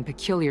name and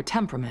peculiar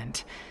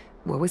temperament.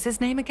 What was his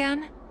name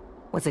again?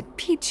 Was it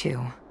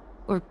Pichu?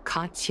 Or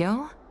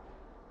Kachio?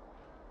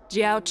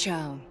 Jiao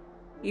Cho.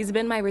 He's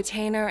been my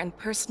retainer and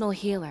personal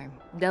healer,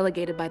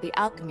 delegated by the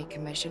Alchemy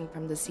Commission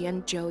from the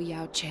Xianzhou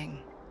Yao Qing.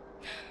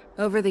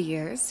 Over the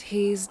years,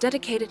 he's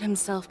dedicated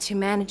himself to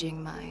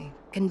managing my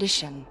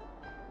condition.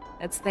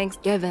 It's thanks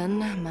given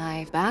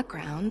my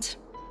background,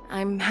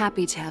 I'm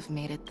happy to have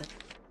made it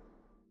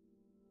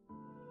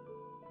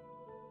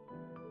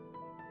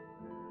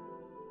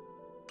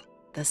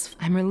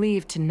I'm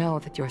relieved to know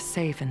that you're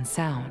safe and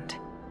sound.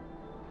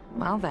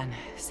 Well then,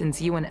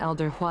 since you and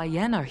Elder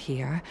Huayan are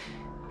here,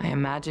 I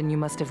imagine you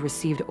must have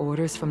received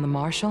orders from the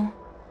Marshal?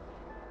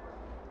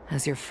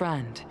 As your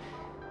friend,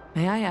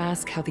 may I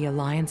ask how the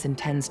Alliance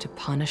intends to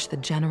punish the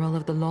General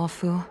of the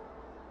Lawfu?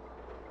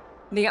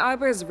 The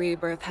Arbor's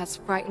rebirth has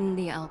frightened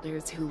the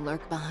Elders who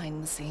lurk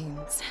behind the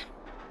scenes.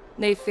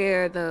 They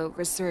fear the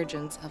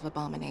resurgence of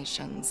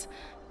abominations,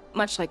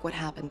 much like what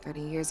happened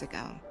 30 years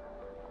ago.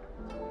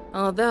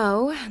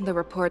 Although the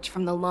report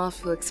from the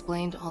Lawfu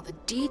explained all the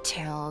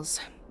details,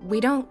 we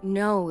don't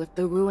know if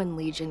the Ruin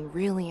Legion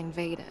really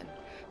invaded,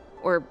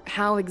 or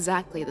how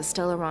exactly the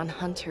Stellaron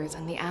Hunters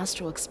and the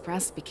Astral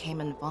Express became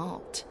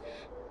involved.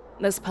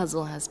 This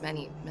puzzle has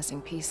many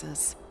missing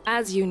pieces.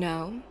 As you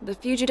know, the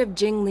fugitive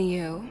Jing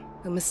Liu,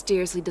 who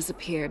mysteriously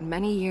disappeared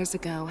many years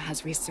ago,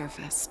 has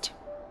resurfaced.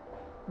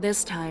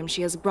 This time,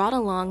 she has brought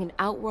along an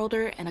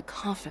Outworlder and a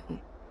coffin,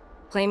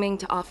 claiming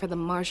to offer the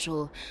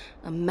Marshal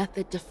a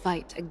method to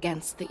fight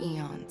against the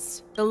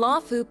Eons. The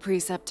Lawfu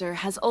Preceptor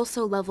has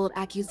also leveled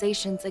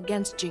accusations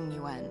against Jing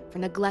Yuan for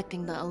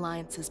neglecting the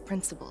Alliance's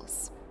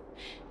principles.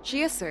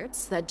 She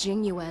asserts that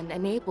Jing Yuan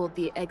enabled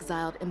the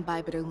exiled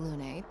Imbibitor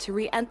Lunae to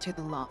re-enter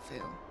the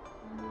Lawfu,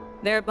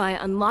 thereby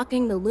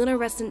unlocking the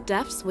lunarescent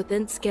depths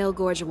within Scale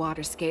Gorge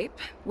Waterscape,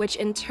 which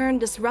in turn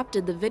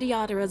disrupted the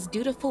Vidyadhara's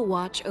dutiful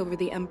watch over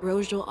the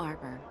Ambrosial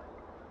Arbor.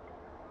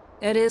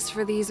 It is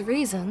for these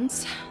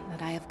reasons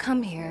that I have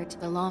come here to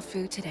the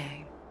Lawfu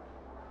today.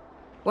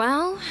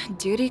 Well,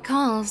 duty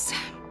calls.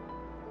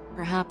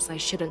 Perhaps I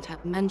shouldn't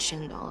have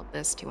mentioned all of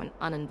this to an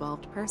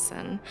uninvolved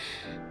person,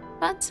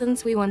 but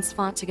since we once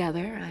fought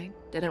together, I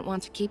didn't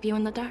want to keep you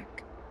in the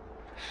dark.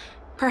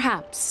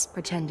 Perhaps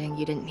pretending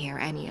you didn't hear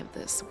any of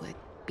this would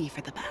be for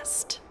the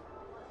best.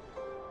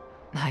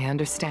 I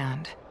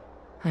understand.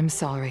 I'm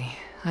sorry.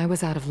 I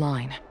was out of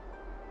line.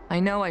 I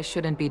know I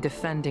shouldn't be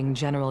defending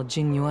General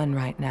Jing Yuan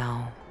right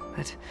now,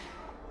 but...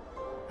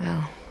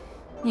 well,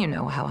 you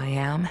know how I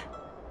am.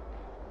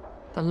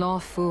 The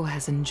Lawfu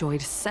has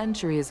enjoyed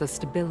centuries of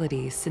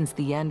stability since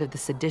the end of the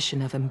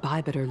sedition of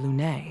Imbibitor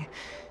Lunae,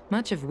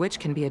 much of which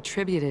can be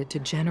attributed to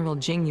General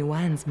Jing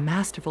Yuan's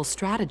masterful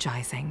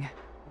strategizing.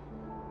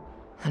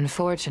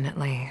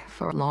 Unfortunately,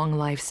 for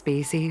long-life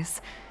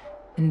species,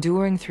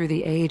 enduring through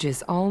the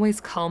ages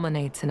always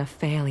culminates in a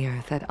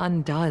failure that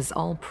undoes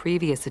all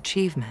previous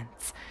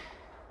achievements.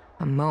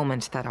 A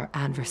moment that our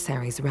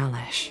adversaries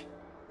relish.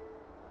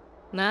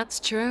 That's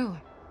true.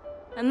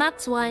 And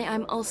that's why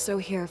I'm also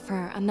here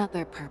for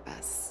another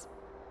purpose.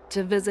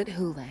 To visit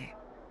Hule.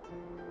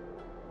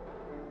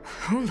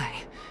 Hule?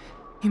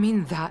 You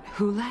mean that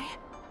Hule?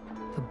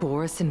 The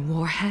Borisin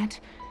warhead?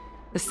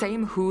 The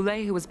same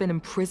Hule who has been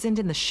imprisoned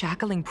in the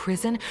shackling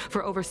prison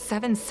for over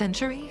 7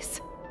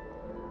 centuries?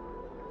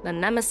 The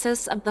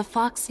nemesis of the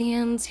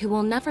Foxians who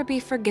will never be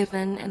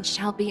forgiven and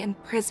shall be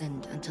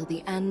imprisoned until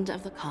the end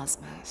of the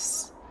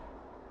cosmos.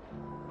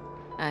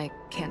 I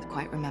can't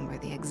quite remember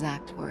the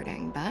exact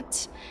wording,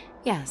 but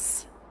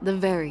yes, the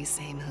very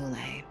same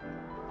Hule.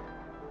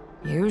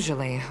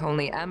 Usually,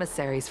 only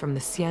emissaries from the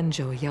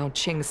Xianzhou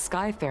Yaoqing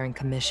Skyfaring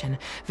Commission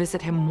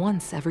visit him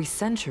once every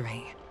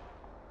century.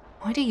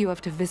 Why do you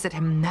have to visit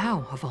him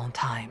now, of all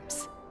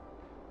times?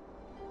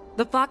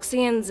 The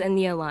Foxians and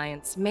the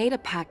Alliance made a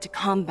pact to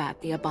combat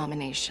the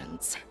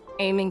abominations,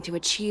 aiming to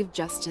achieve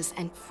justice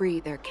and free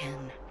their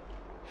kin.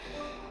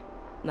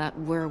 That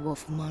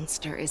werewolf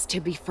monster is to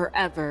be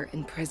forever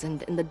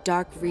imprisoned in the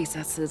dark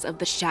recesses of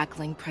the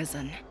shackling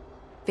prison,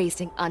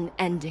 facing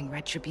unending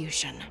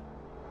retribution.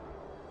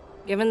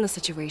 Given the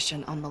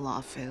situation on the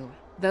Luofu,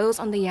 those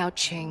on the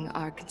Yaoqing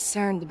are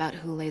concerned about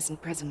Hule's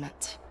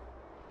imprisonment.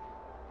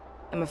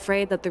 I'm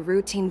afraid that the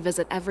routine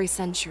visit every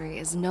century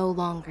is no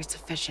longer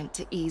sufficient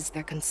to ease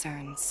their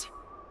concerns.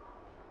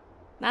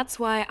 That's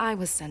why I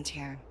was sent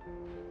here,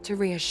 to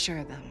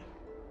reassure them.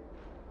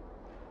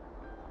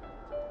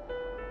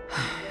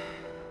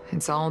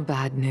 It's all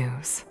bad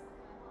news.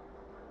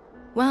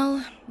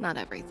 Well, not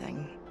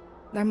everything.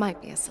 There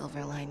might be a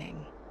silver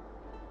lining.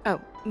 Oh,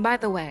 by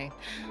the way,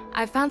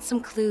 I found some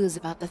clues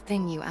about the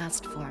thing you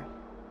asked for.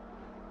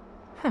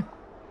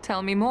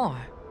 Tell me more.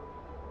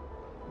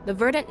 The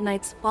Verdant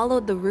Knights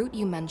followed the route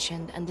you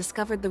mentioned and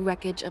discovered the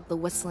wreckage of the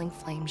Whistling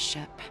Flame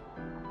ship.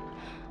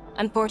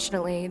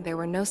 Unfortunately, there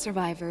were no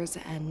survivors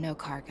and no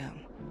cargo.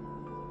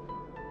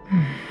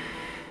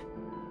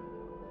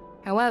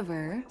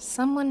 However,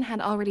 someone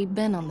had already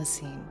been on the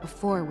scene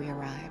before we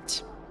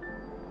arrived.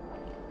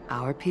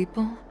 Our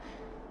people?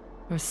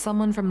 Or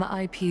someone from the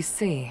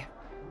IPC?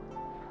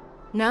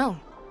 No,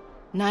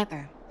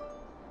 neither.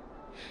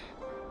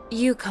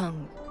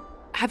 Yukong,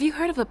 have you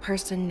heard of a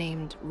person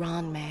named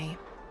Ron May?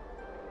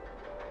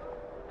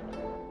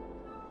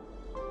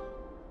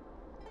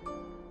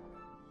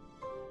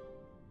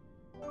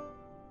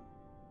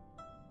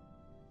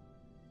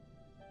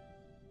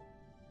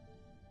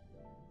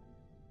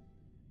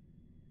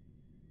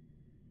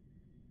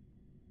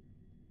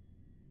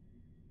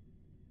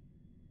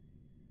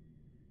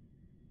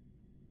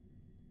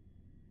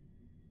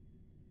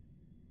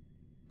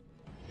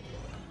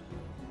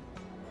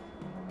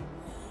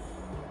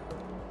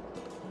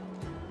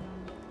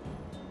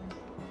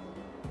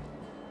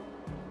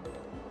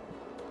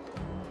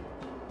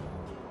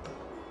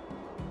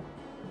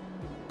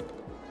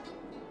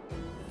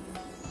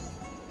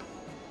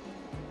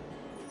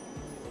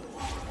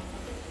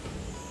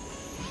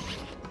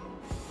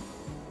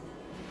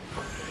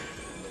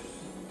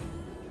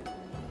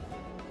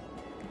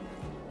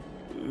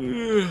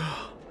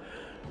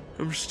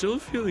 I'm still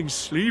feeling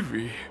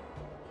sleepy.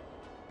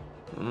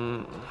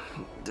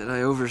 Did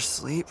I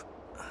oversleep?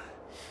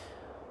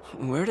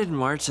 Where did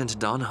March and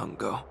Donhung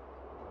go?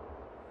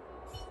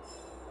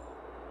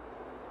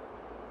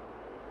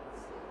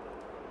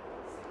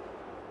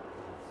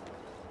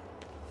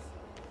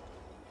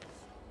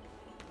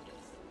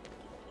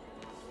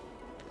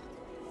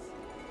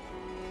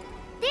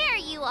 There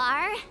you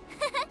are!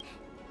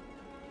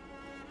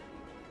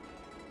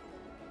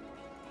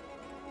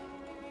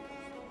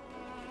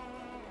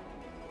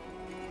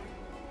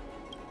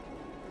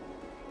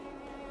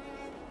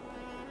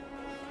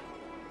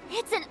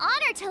 It's an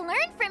honor to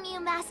learn from you,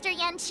 Master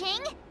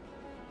Yanqing.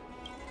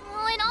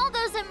 Oh, in all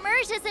those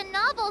immersions and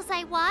novels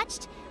I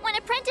watched, when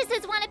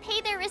apprentices want to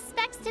pay their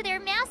respects to their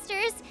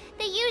masters,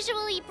 they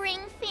usually bring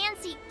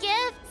fancy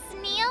gifts,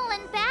 kneel,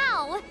 and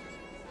bow.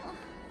 Oh,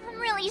 I'm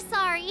really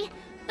sorry,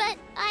 but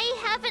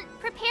I haven't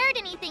prepared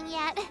anything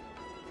yet.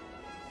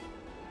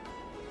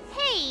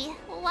 Hey,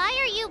 why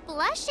are you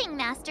blushing,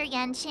 Master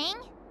Yanqing?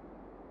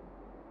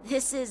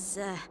 This is,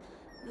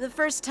 the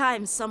first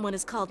time someone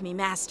has called me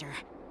Master.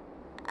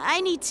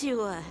 I need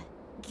to,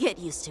 get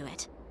used to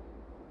it.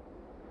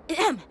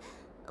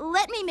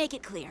 Let me make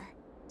it clear.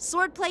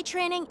 Swordplay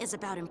training is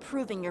about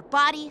improving your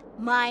body,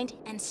 mind,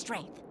 and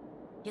strength.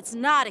 It's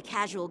not a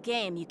casual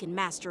game you can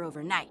master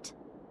overnight.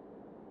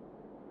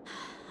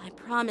 I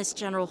promised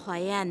General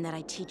Huayan that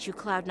I'd teach you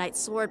Cloud Knight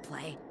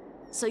swordplay,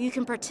 so you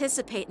can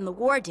participate in the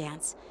war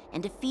dance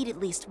and defeat at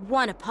least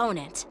one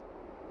opponent.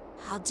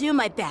 I'll do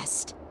my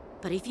best,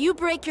 but if you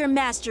break your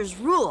master's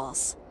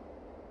rules,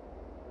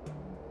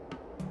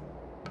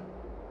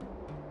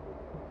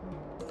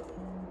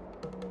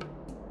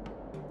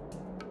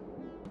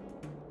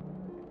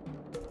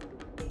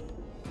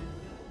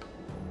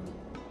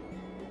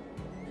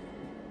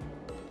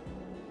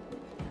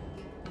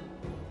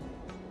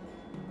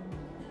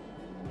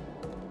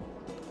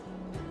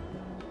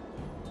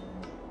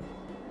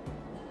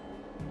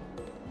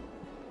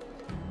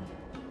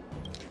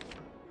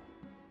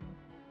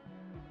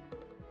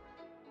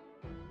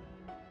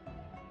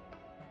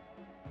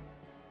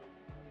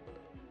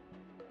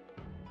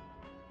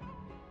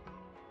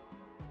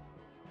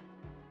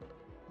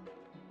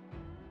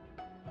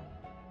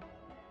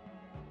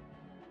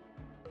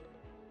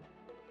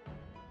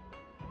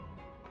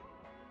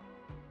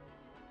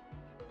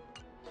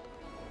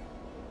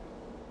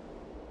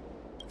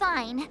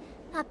 Fine.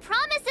 A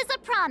promise is a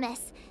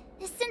promise.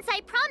 Since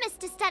I promised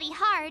to study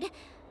hard,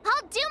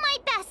 I'll do my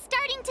best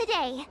starting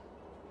today.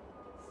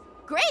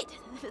 Great!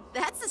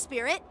 That's the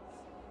spirit.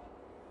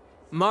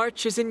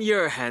 March is in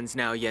your hands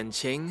now,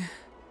 Yanqing.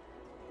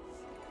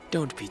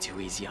 Don't be too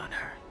easy on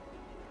her.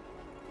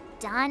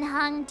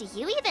 Danheng, do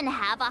you even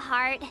have a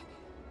heart?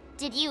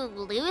 Did you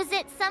lose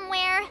it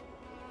somewhere?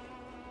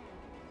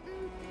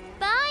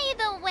 By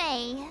the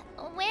way,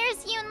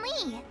 where's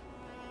Yunli?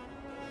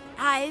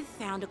 I've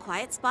found a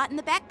quiet spot in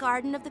the back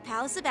garden of the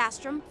Palace of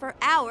Astrum for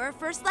our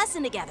first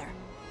lesson together.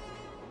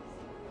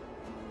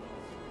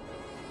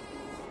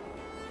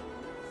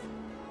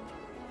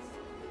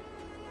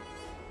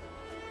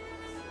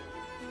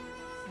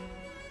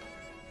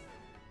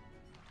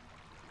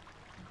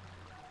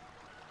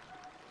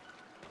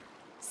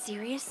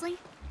 Seriously?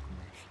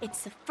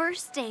 It's the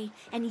first day,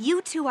 and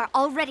you two are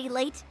already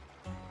late?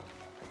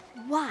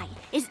 Why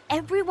is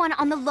everyone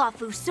on the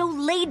Luofu so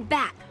laid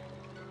back?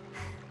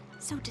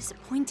 So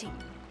disappointing.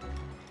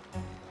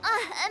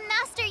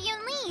 Master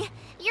Yunli,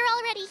 you're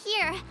already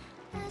here.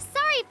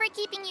 Sorry for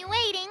keeping you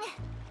waiting.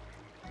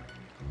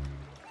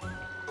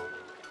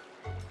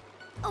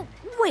 Oh,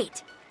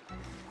 wait!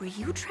 Were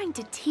you trying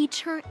to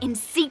teach her in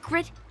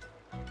secret?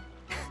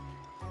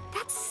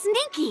 That's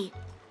sneaky!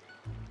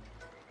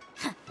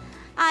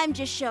 I'm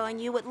just showing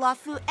you what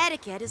Luofu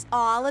etiquette is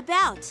all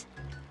about.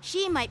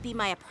 She might be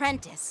my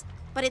apprentice,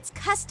 but it's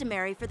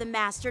customary for the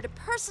master to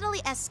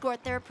personally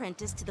escort their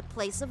apprentice to the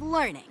place of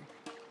learning.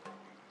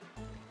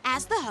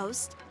 As the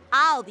host,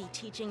 I'll be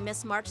teaching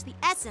Miss March the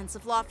essence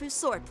of Luofu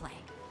swordplay,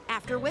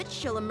 after which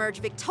she'll emerge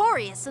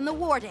victorious in the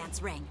war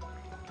dance ring.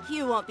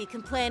 You won't be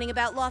complaining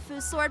about Luofu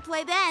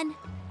swordplay then.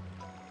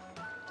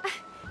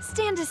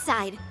 Stand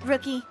aside,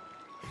 rookie.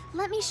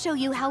 Let me show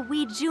you how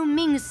we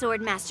Zhu-Ming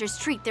sword masters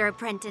treat their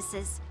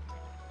apprentices.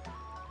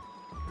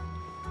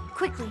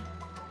 Quickly,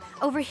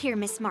 over here,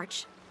 Miss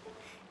March.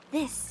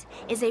 This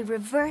is a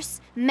reverse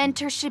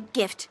mentorship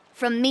gift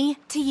from me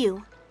to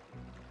you.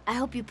 I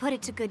hope you put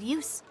it to good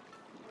use.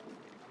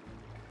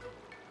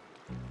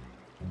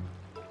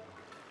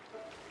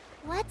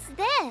 What's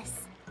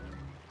this?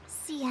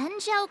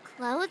 Xianzhou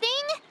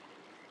clothing?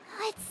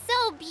 It's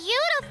so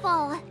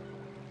beautiful!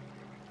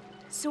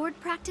 Sword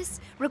practice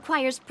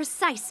requires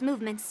precise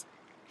movements.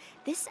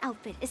 This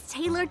outfit is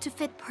tailored to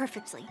fit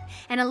perfectly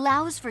and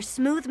allows for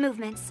smooth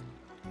movements.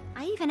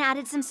 I even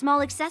added some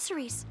small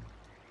accessories.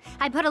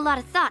 I put a lot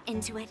of thought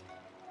into it.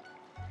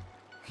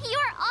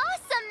 You're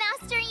awesome,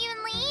 Master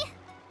Yunli!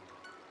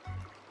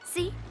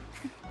 See?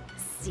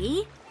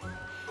 See?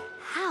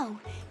 How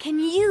can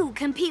you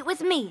compete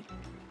with me?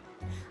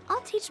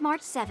 I'll teach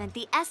March 7th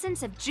the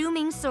essence of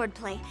Zhu-Ming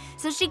swordplay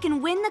so she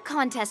can win the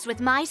contest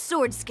with my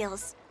sword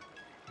skills.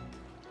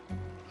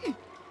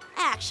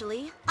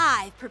 Actually,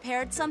 I've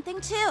prepared something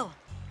too.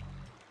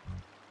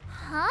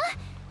 Huh?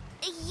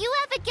 You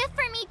have a gift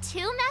for me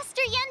too,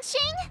 Master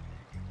Yanqing?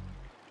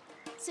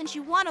 Since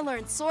you want to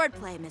learn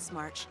swordplay, Miss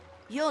March,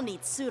 you'll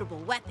need suitable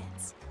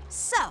weapons.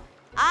 So,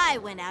 I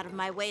went out of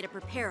my way to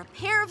prepare a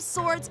pair of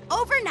swords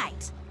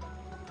overnight.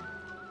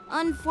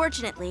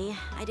 Unfortunately,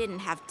 I didn't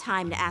have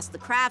time to ask the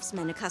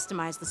craftsman to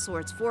customize the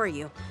swords for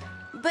you.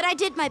 But I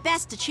did my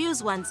best to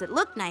choose ones that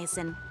look nice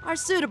and are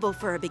suitable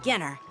for a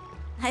beginner.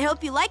 I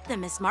hope you like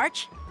them, Miss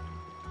March.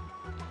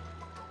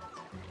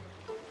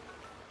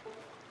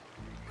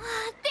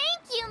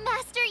 Thank you,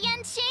 Master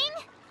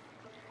Yanqing!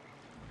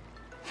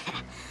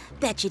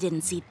 Bet you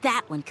didn't see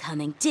that one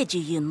coming, did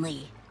you,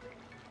 Yunli?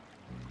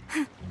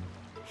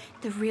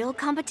 The real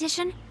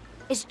competition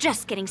is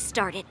just getting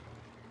started.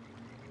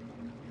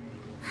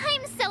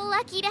 I'm so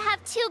lucky to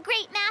have two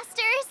great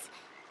masters.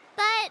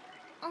 But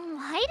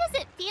why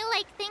does it feel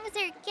like things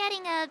are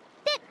getting a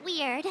bit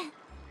weird?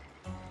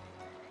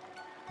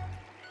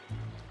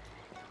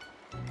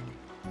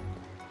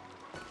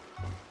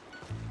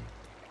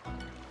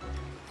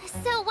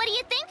 So what do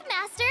you think,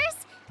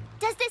 Masters?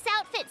 Does this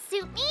outfit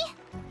suit me?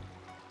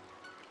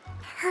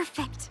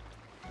 Perfect.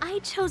 I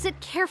chose it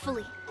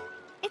carefully.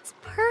 It's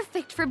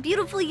perfect for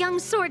beautiful young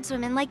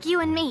swordswomen like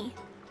you and me.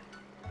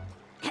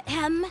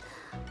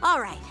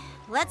 All right,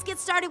 let's get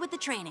started with the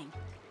training.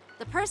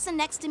 The person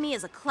next to me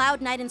is a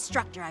Cloud Knight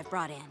instructor I've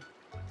brought in.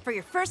 For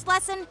your first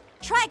lesson,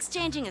 try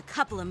exchanging a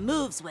couple of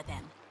moves with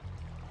him.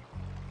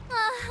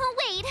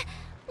 Wait.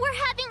 We're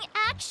having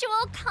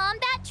actual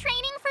combat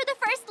training for the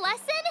first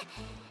lesson?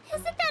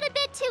 Isn't that a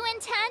bit too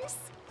intense?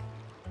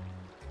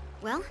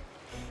 Well,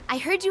 I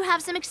heard you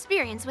have some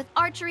experience with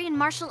archery and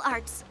martial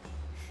arts.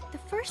 The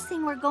first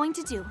thing we're going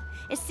to do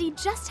is see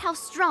just how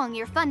strong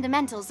your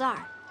fundamentals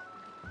are.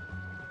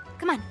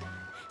 Come on,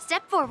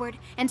 step forward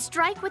and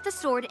strike with the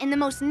sword in the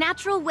most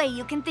natural way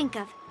you can think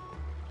of.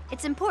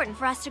 It's important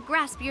for us to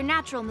grasp your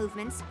natural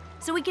movements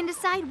so we can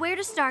decide where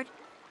to start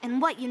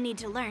and what you need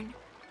to learn.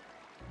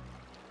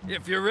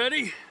 If you're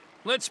ready,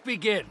 let's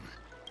begin.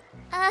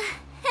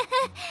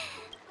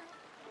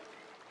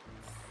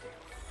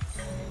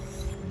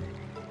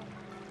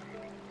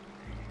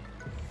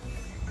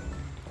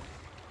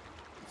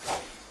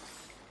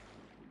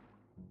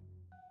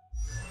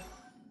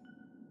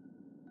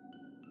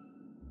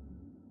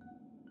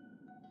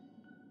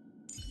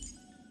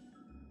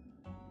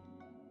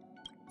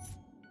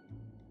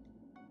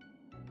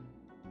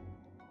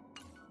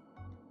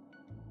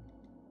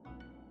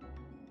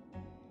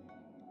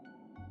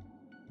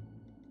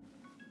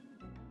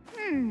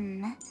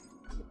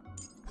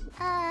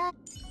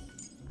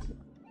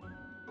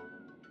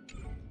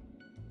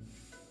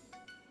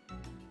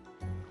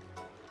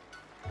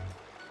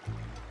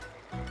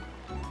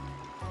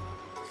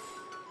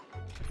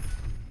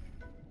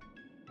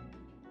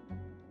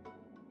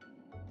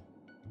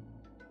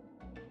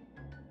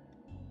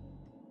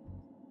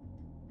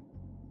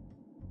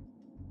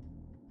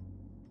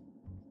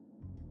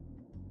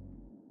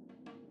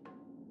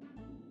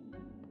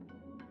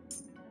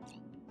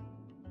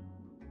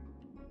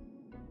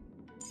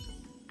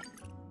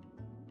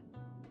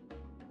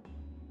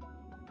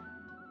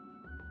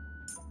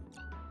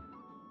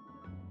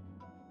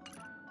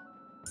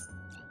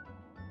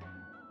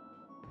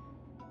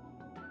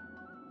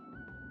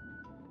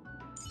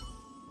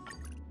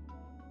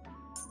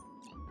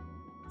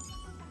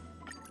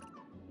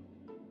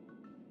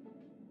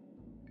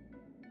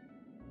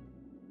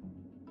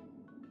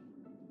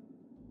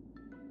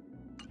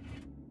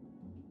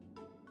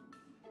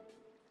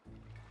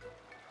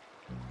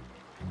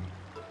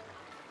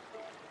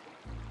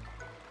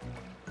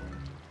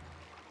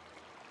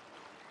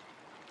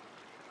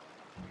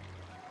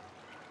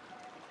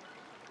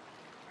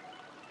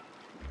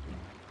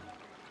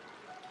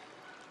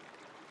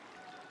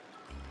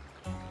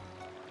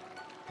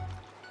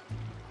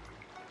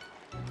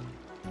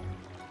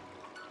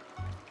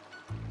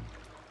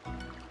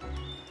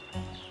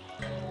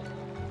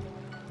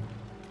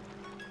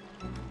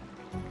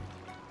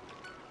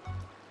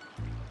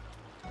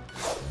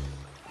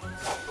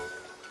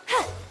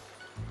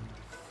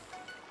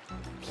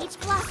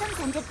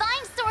 and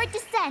Divine Sword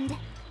descend.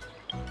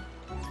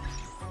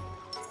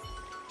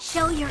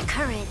 Show your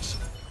courage.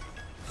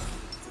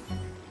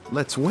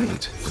 Let's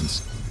wait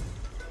and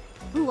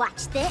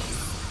Watch this.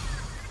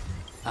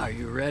 Are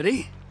you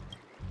ready?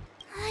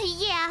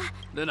 Yeah.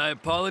 Then I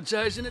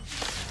apologize in it.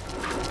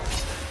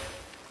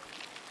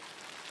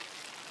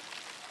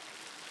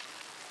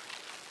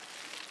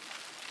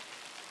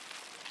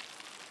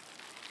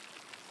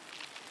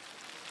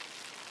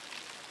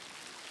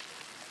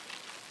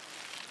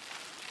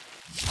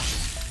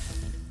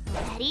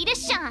 Ready to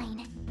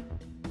shine.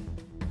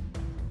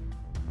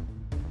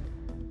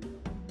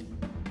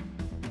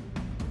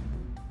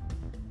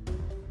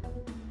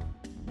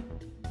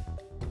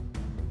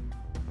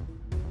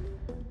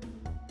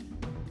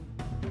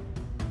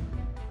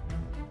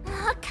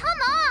 Oh,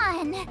 come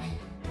on!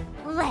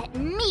 Let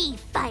me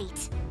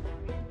fight!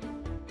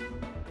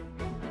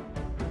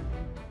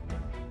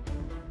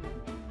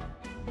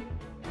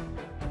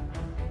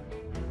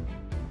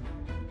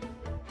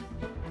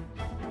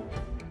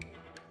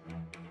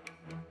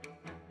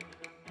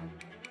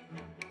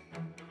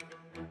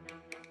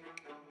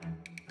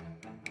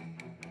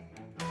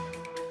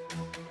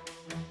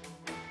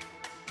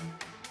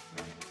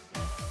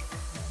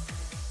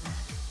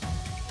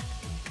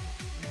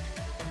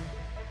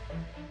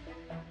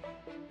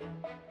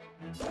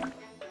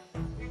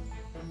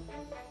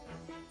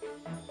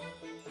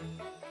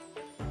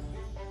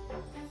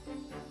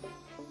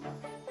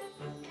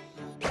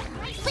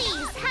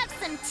 Please have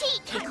some tea.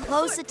 Pay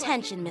close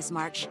attention, Miss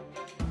March.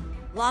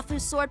 Lawfu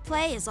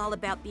swordplay is all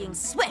about being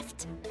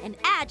swift and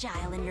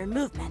agile in your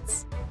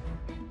movements.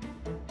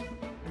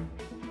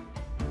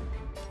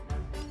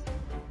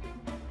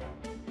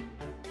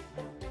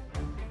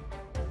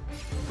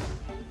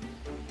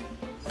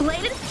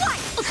 Bladed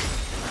flight!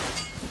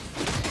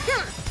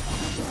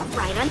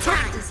 Right on time.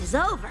 Practice is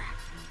over.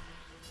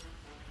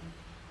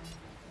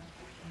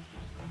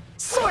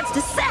 Swords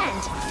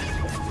descend!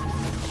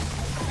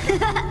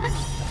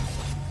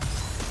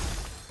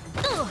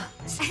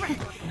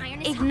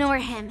 Ignore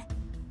him.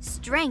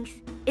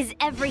 Strength is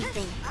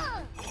everything.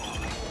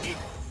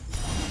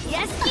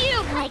 Yes,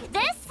 you! Like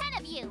this?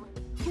 10 of you.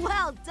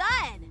 Well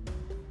done!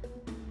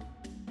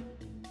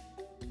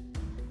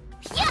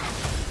 Yeah!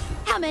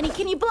 How many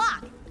can you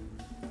block?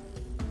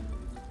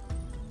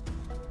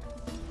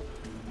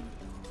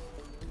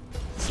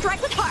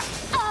 Strike with heart!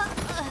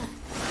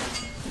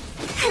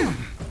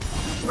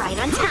 Right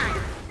on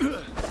time.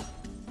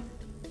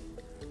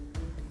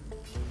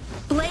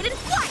 Bladed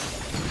flight!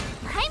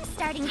 I'm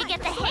starting to get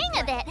the hang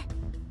of it.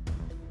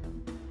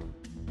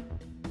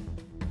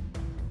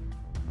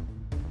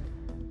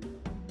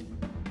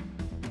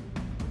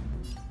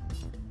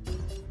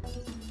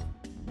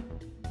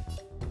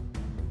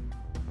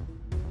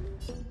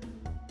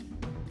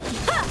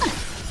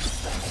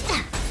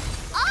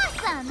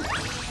 Awesome!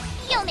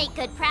 You'll make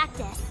good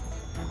practice.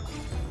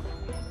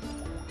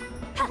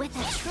 With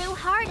a true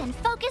heart and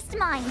focused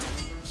mind.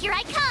 Here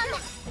I come!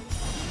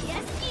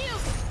 Yes, you!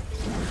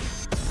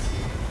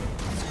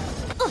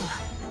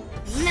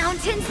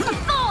 Mountains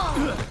fall!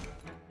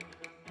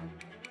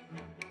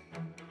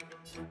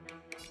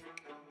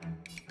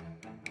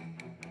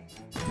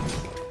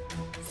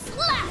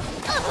 Slap!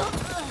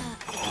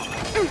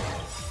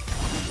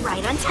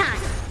 Right on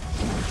time.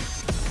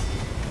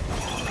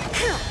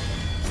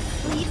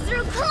 Lead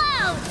through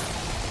clouds!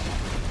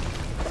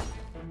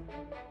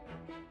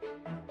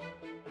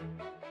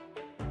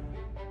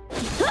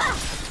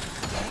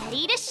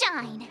 Ready to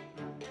shine.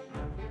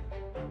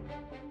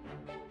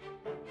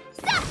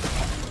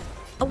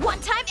 A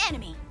one-time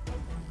enemy.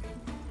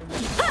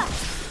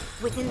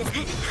 Within this.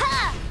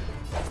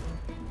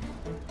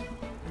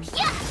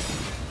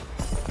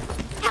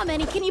 How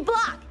many can you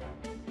block?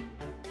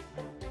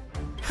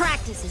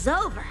 Practice is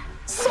over.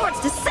 Swords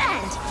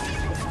descend.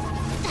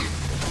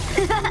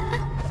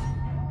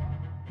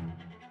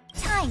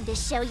 Time to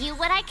show you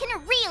what I can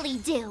really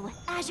do.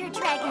 Azure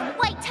Dragon,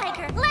 White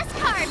Tiger, less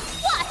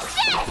cards. Watch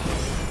this!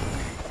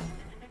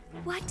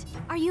 What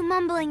are you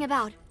mumbling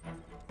about?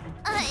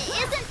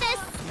 Isn't this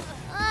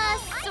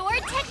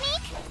sword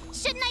technique?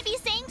 Shouldn't I be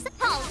saying so?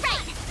 All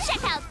right,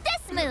 check out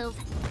this move.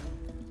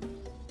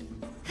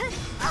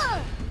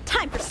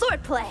 Time for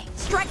swordplay.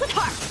 Strike with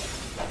heart.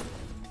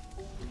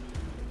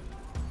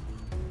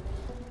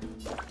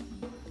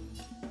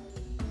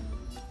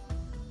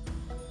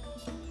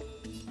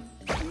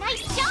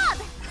 Nice job!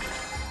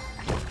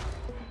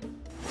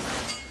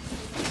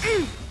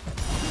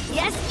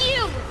 Yes,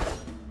 you!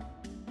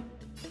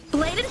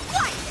 Bladed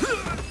flight!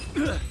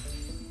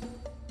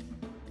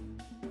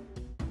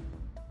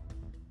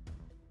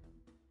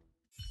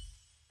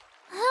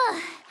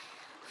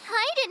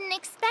 I didn't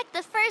expect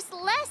the first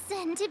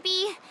lesson to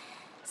be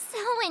so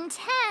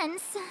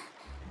intense.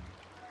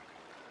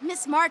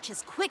 Miss March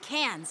has quick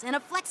hands and a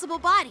flexible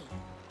body.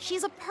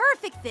 She's a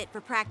perfect fit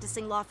for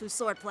practicing Lawfu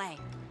swordplay.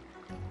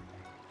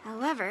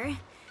 However,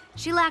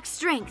 she lacks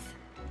strength,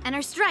 and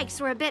her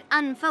strikes were a bit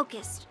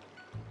unfocused.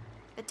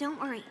 But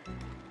don't worry,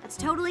 that's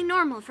totally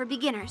normal for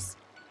beginners.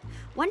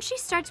 Once she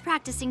starts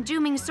practicing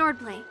Juming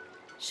swordplay,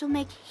 she'll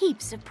make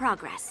heaps of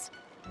progress.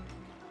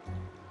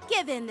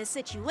 Given the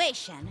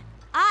situation,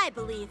 I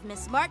believe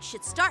Miss March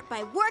should start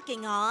by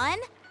working on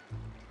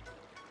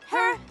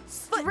her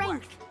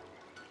footwork.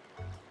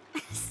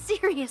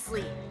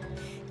 Seriously,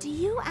 do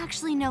you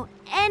actually know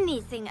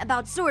anything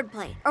about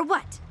swordplay, or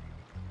what?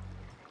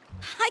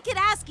 I could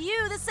ask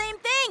you the same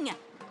thing.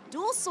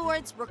 Dual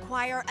swords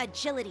require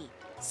agility,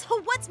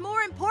 so what's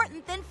more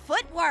important than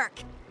footwork?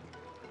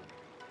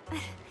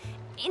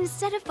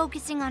 Instead of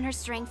focusing on her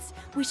strengths,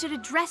 we should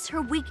address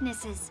her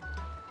weaknesses.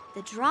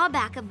 The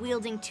drawback of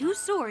wielding two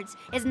swords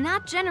is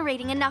not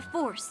generating enough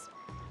force.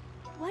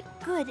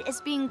 What good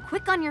is being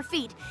quick on your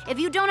feet if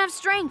you don't have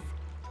strength?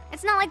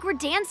 It's not like we're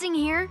dancing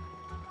here.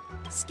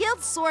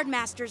 Skilled sword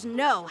masters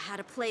know how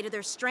to play to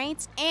their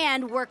strengths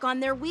and work on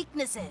their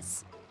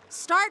weaknesses.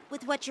 Start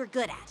with what you're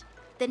good at,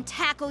 then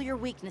tackle your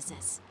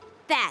weaknesses.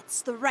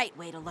 That's the right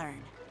way to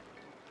learn.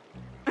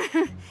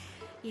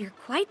 You're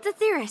quite the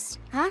theorist,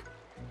 huh?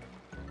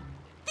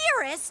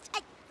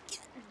 Theorist?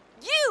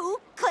 You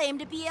claim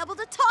to be able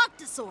to talk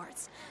to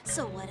swords.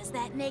 So what does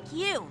that make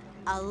you?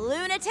 A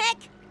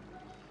lunatic?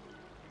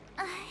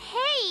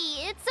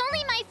 Hey, it's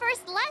only my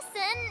first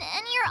lesson,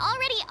 and you're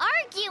already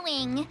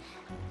arguing.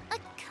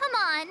 Come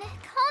on,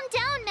 calm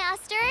down,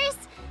 Masters.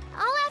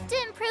 I'll have to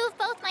improve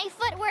both my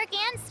footwork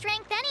and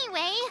strength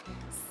anyway,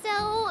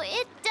 so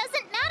it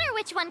doesn't matter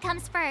which one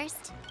comes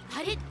first.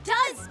 But it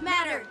does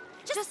matter.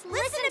 Just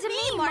listen to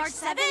me, March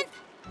 7th.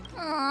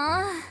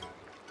 Aww.